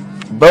boat!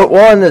 Boat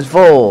 1 is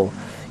full!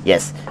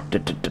 Yes.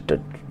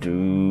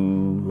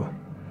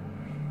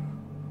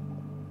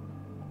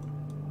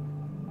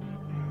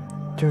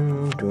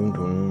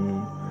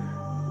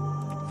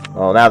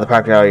 Well, now the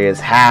park value is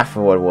half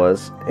of what it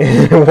was.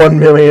 1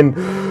 million.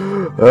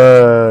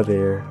 Oh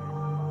dear.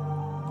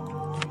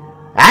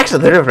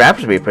 Actually, the River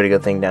Rapids would be a pretty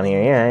good thing down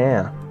here.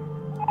 Yeah.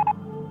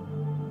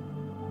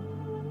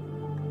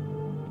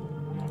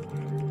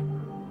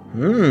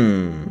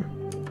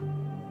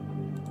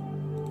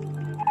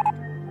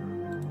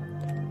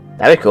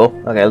 That'd be cool.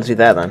 Okay, let's do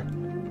that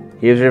then.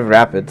 Here's River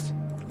Rapids.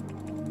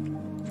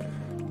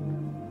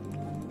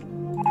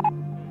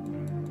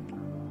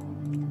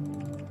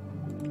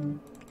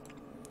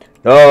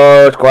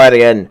 Oh, it's quiet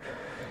again.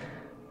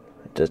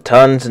 Just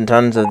tons and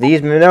tons of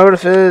these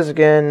notices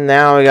again.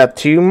 Now we got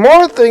 2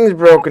 more things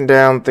broken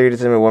down. 3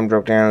 December, 1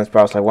 broke down. It's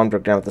probably like 1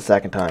 broke down at the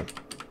second time.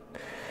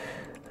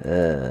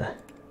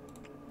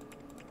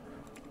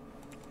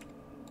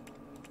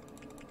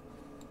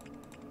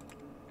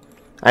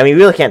 I mean, you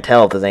really can't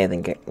tell if there's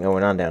anything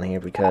going on down here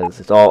because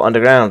it's all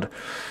underground.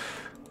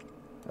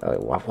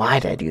 Why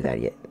did I do that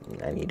yet?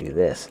 I need to do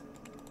this.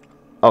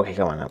 Okay,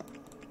 come on now.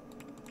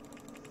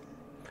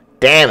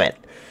 Damn it!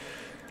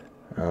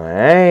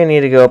 I need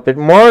to go a bit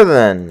more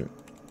then.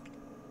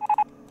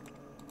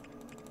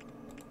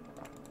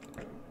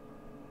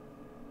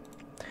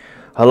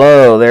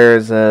 Hello,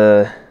 there's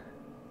a...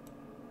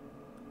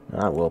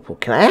 Not whirlpool.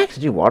 Can I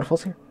actually do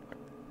waterfalls here?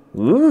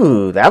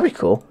 Ooh, that'd be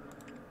cool.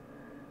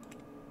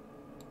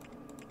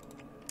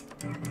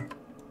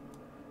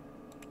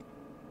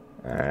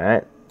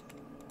 Alright.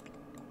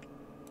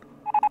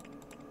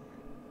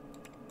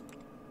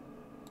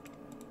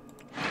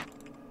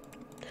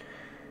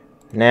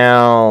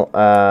 Now,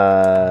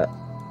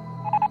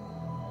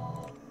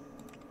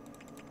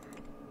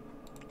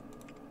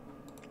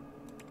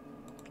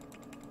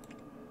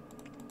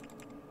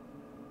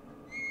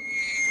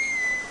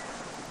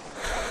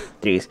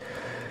 jeez.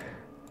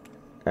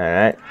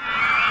 Alright.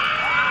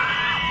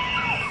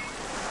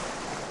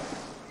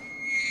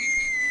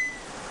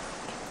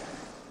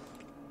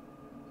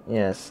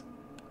 Yes.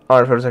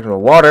 Alright, for a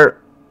second.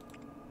 Water.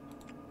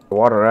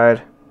 Water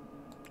ride.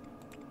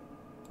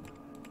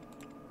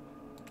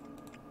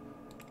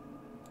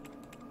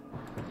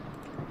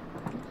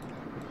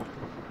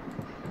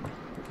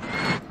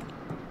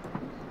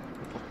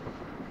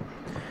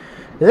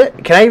 Is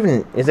it? Can I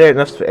even... Is there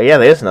enough space? Yeah,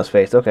 there is enough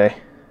space. Okay.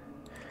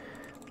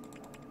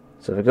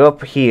 So if we go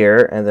up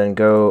here and then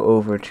go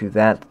over to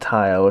that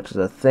tile, which is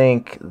I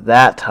think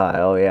that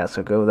tile, yeah,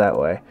 so go that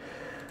way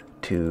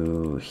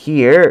to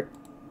here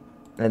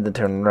and then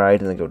turn right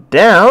and then go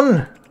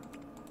down.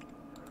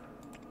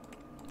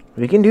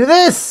 We can do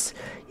this!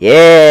 Yeah,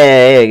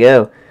 there you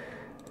go.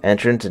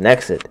 Entrance and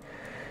exit.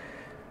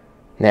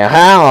 Now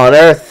how on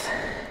earth,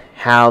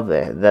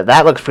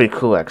 that looks pretty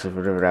cool actually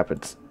for River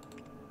Rapids.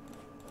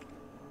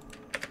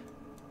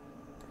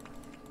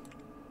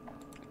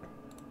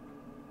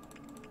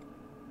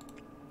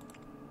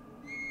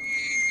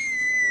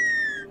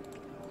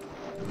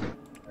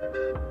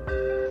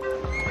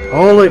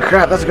 Holy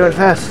crap, that's going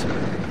fast.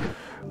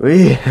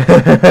 Wee.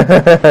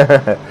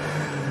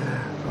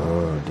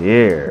 Oh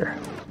dear.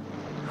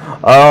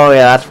 Oh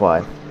yeah, that's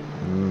why.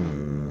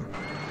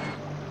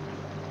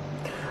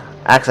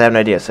 Actually, I have an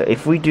idea. So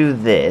if we do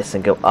this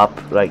and go up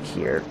right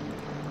here,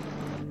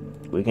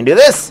 we can do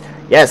this!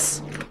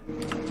 Yes!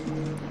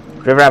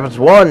 River Rapids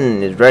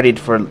 1 is ready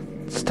for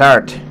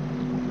start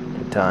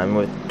time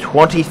with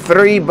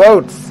 23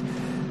 boats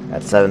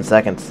at 7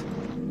 seconds.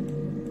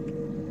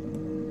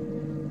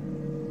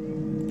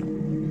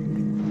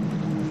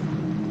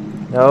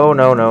 No,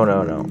 no, no,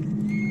 no, no.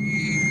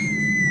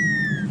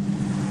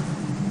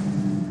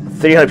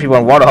 300 people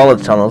on water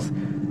haulage tunnels,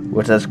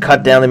 which has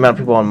cut down the amount of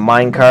people on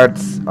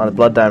minecarts, on the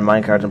Blood Diamond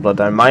minecarts and Blood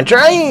Diamond mine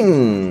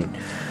train!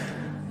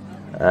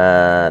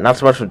 Not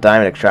so much with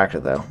Diamond Extractor,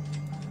 though.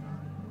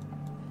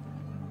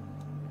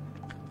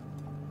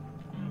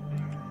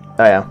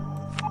 Oh, yeah.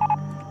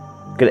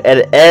 Gonna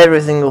edit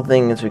every single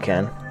thing as we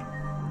can.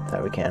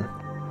 That we can.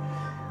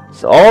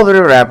 So all the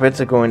river rapids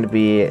are going to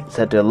be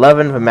set to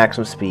 11 for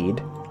maximum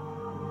speed.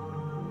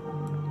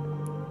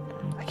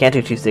 I can't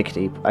do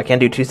 260. I can't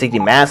do 260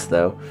 mass,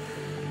 though.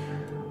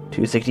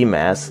 260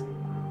 mass.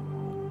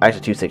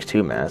 Actually,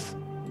 262 mass.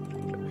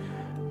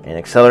 And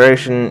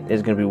acceleration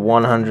is going to be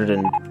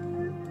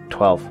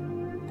 112.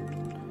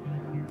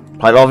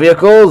 Apply to all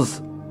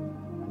vehicles.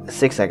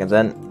 6 seconds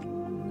then.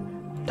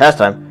 Test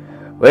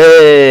time.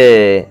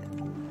 Way.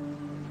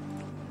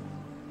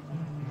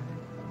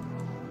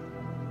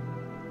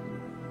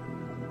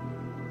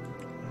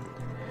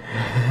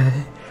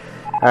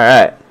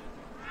 Alright.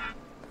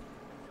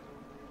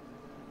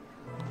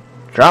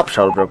 Drop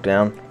shuttle broke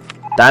down.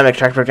 Diamond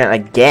Extractor broke down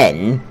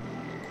again.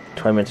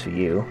 20 minutes for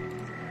you.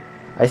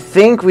 I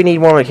think we need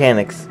more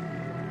mechanics.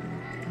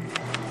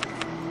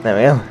 There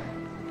we go.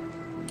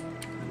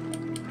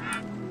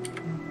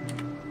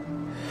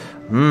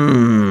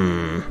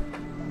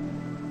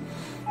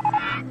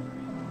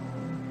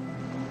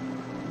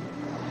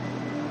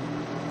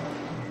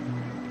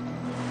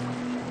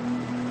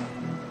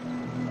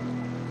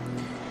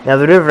 Now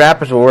the river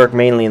rapids will work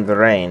mainly in the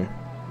rain.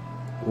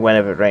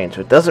 Whenever it rains.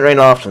 So it doesn't rain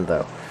often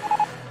though.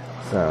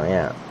 So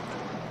yeah.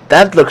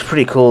 That looks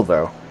pretty cool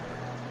though.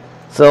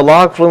 So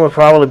log flume will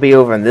probably be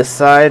over on this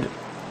side.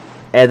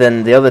 And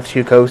then the other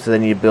two coasters I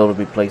need to build will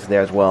be placed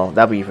there as well.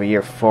 That'll be for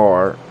year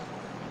 4.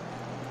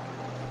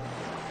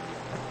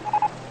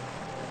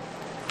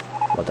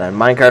 Well done.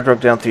 Minecart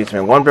broke down,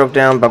 331 broke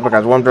down, Bumper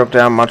Cars 1 broke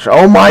down, much.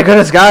 Oh my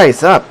goodness, guys!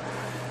 Stop!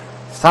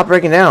 Stop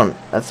breaking down.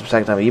 That's the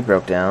second time you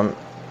broke down.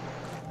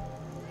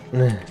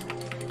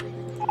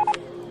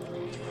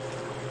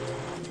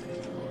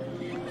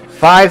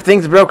 5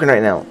 things broken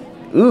right now.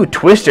 Ooh,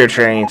 Twister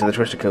train to the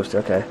Twister coaster.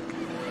 Okay.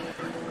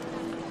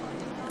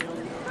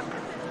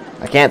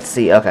 I can't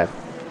see. Okay.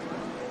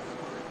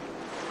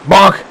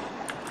 Bonk!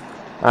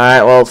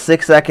 Alright, well,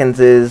 6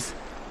 seconds is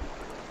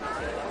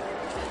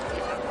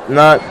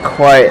not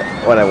quite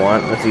what I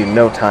want. Let's do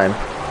no time.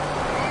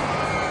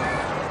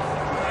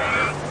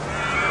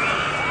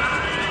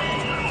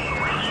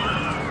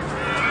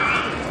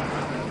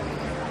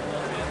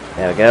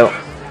 There we go.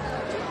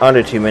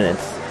 Under 2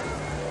 minutes.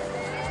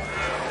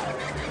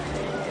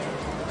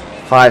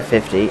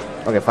 550.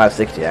 Okay,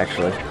 560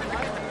 actually.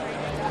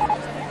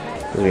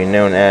 Will be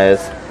known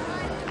as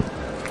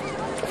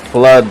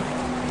Flood.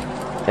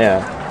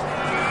 Yeah.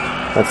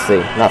 Let's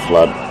see. Not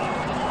Flood.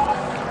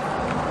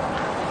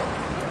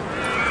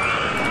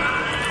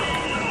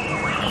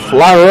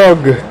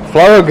 Flurug.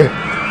 Flurug.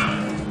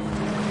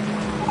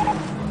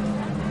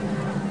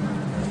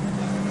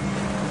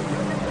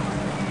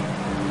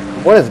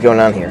 What is going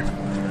on here?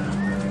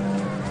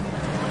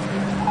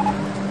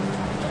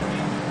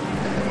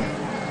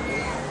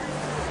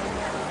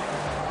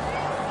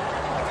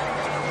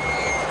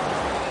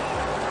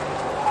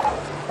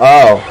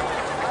 Oh.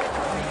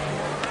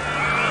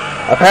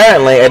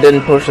 Apparently, I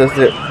didn't push this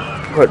to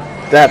put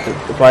that to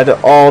apply to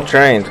all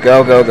trains.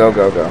 Go, go, go,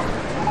 go, go.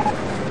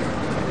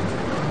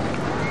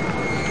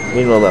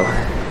 Need a little.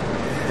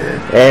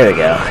 There we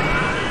go.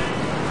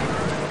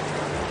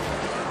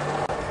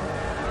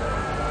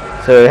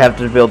 So we have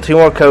to build 2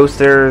 more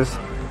coasters,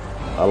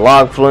 a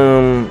log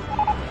flume,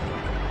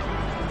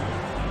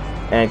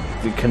 and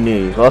the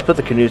canoes. Well, let's put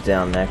the canoes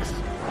down next.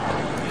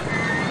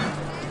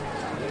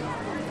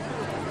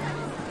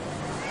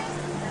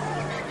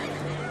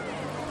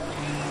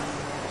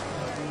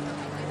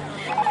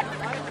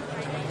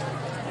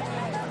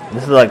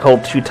 This is like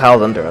hold 2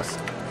 tiles under us.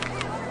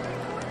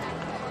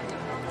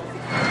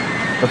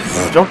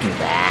 Don't do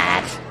that.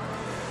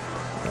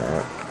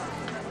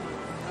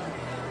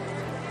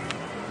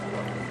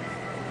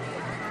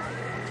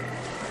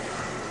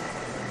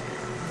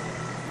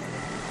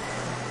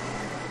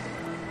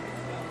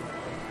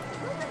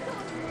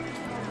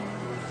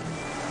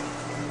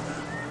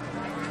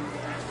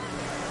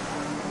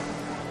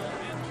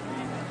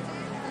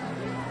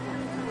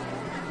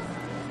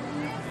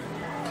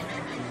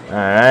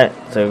 Alright,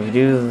 so if you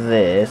do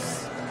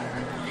this,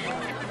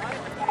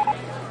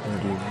 you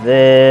do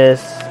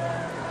this,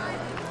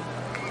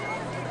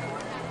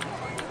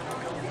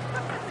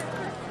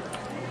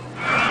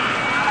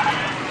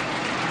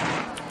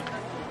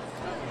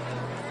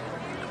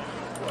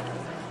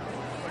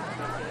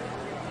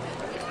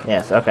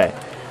 yes, okay.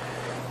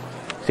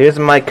 So here's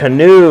my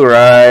canoe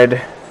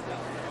ride.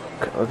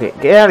 Okay,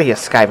 get out of here,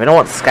 Skype. I don't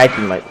want Skype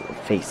in my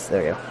face.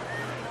 There we go.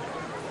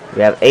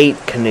 We have 8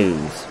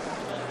 canoes.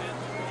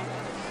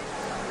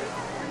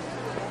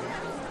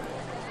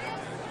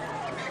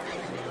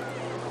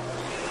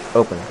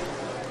 Open.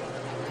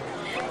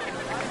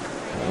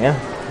 Yeah.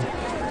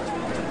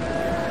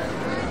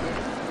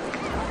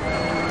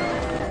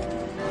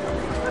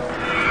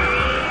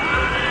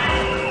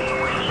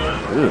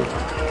 Ooh.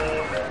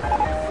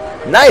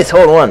 Nice,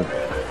 hold one.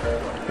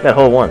 I got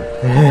hold one.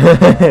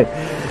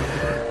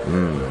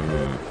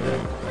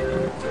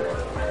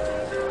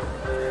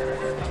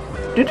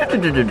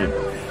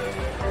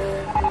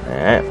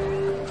 Alright.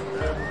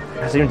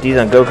 I see D's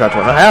on go-kart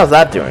one. How's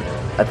that doing?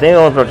 I think it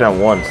only broke down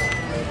once.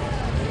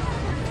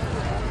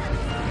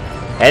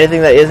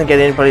 Anything that isn't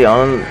getting anybody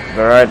on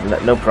the ride,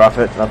 no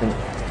profit, nothing.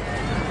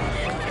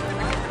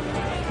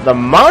 The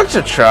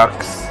monster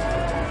trucks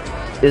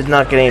is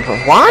not getting any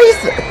profit. Why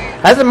is it?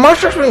 Has the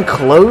monster truck been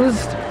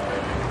closed?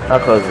 How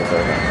close is it?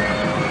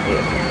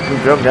 Yeah. We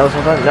broke down this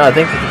whole time? No, I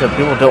think it's because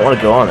people don't want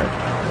to go on it.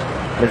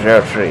 There's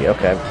Arrow Tree,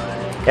 okay.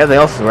 Everything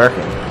else is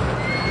working.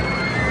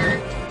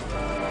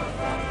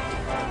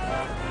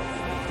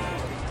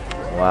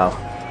 Wow.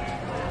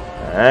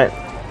 Alright.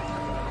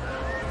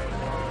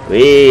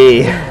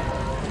 Whee!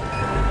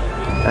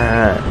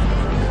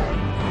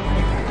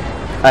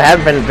 I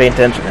haven't been paying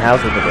attention. How's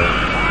it doing?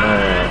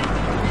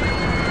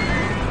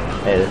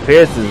 Hey, the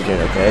appears this is doing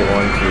okay.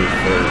 1, 2,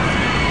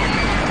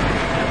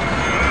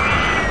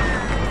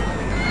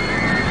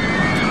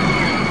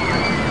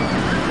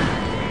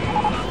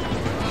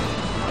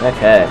 3.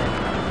 Okay.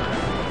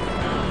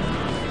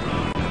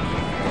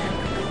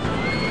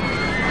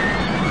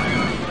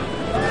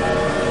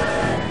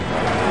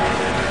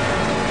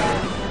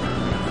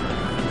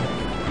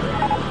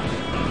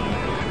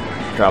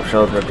 Drop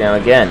shoulder broke down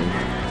again.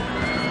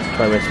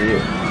 20 minutes for you.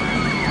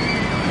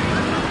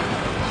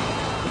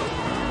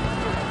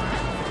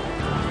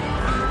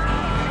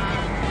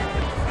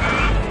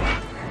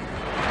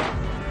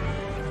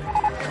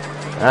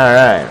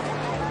 Alright.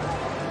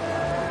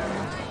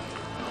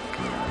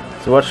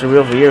 So what's the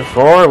real for year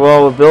 4?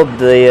 Well, we'll build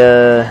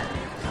the,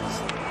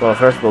 well,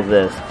 first build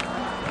this.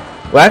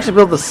 We'll actually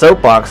build the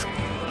soapbox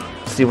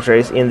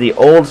steeplechase in the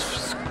old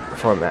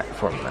format.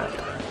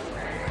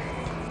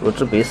 Which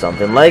will be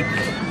something like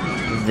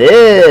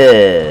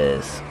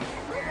this.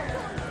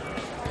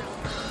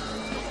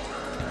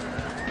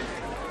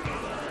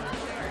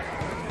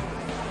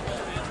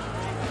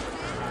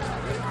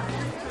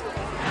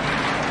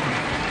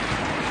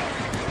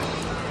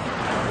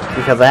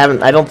 Because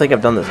I don't think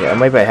I've done this yet.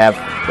 Maybe I have,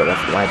 but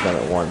I've done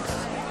it once.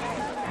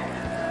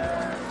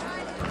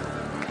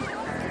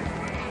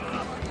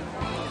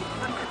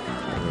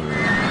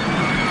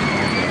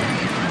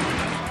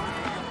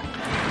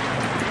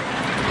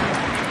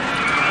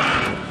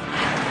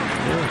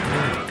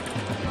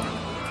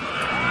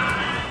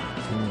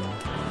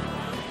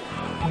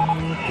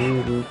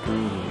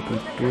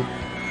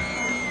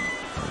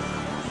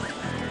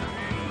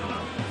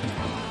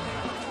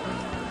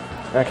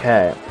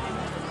 Okay.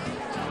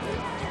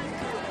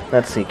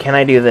 Let's see, can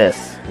I do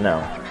this? No.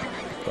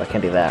 I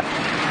can't do that.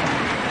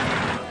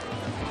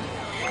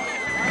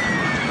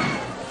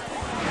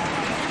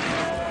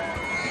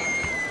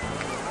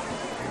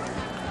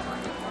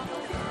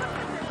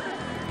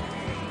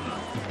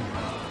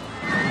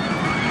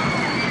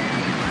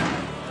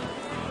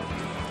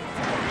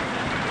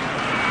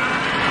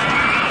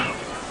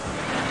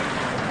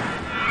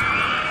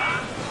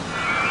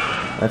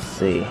 Let's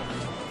see.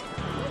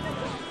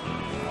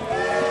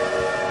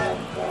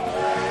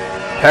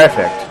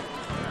 Perfect.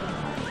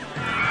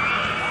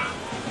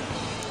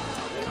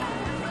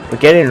 We're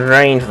getting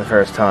rain for the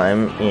first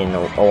time in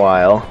a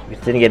while. We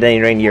didn't get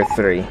any rain year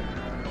 3.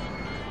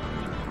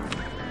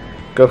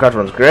 Go-kart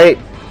runs great.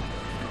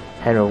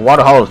 And a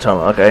water hollow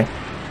tunnel, okay.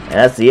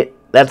 And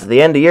that's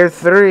the end of year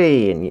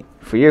 3. And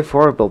for year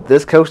 4, we built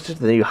this coaster,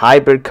 the new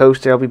hybrid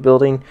coaster I'll be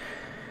building,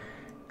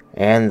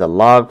 and the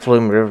log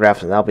flume river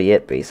rafts, and that'll be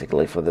it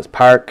basically for this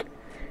park.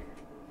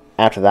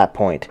 After that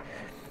point.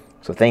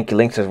 So thank you,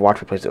 Lynx, for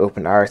watching. Please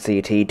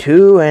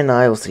OpenRCT2, and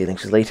I will see you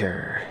Lynx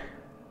later.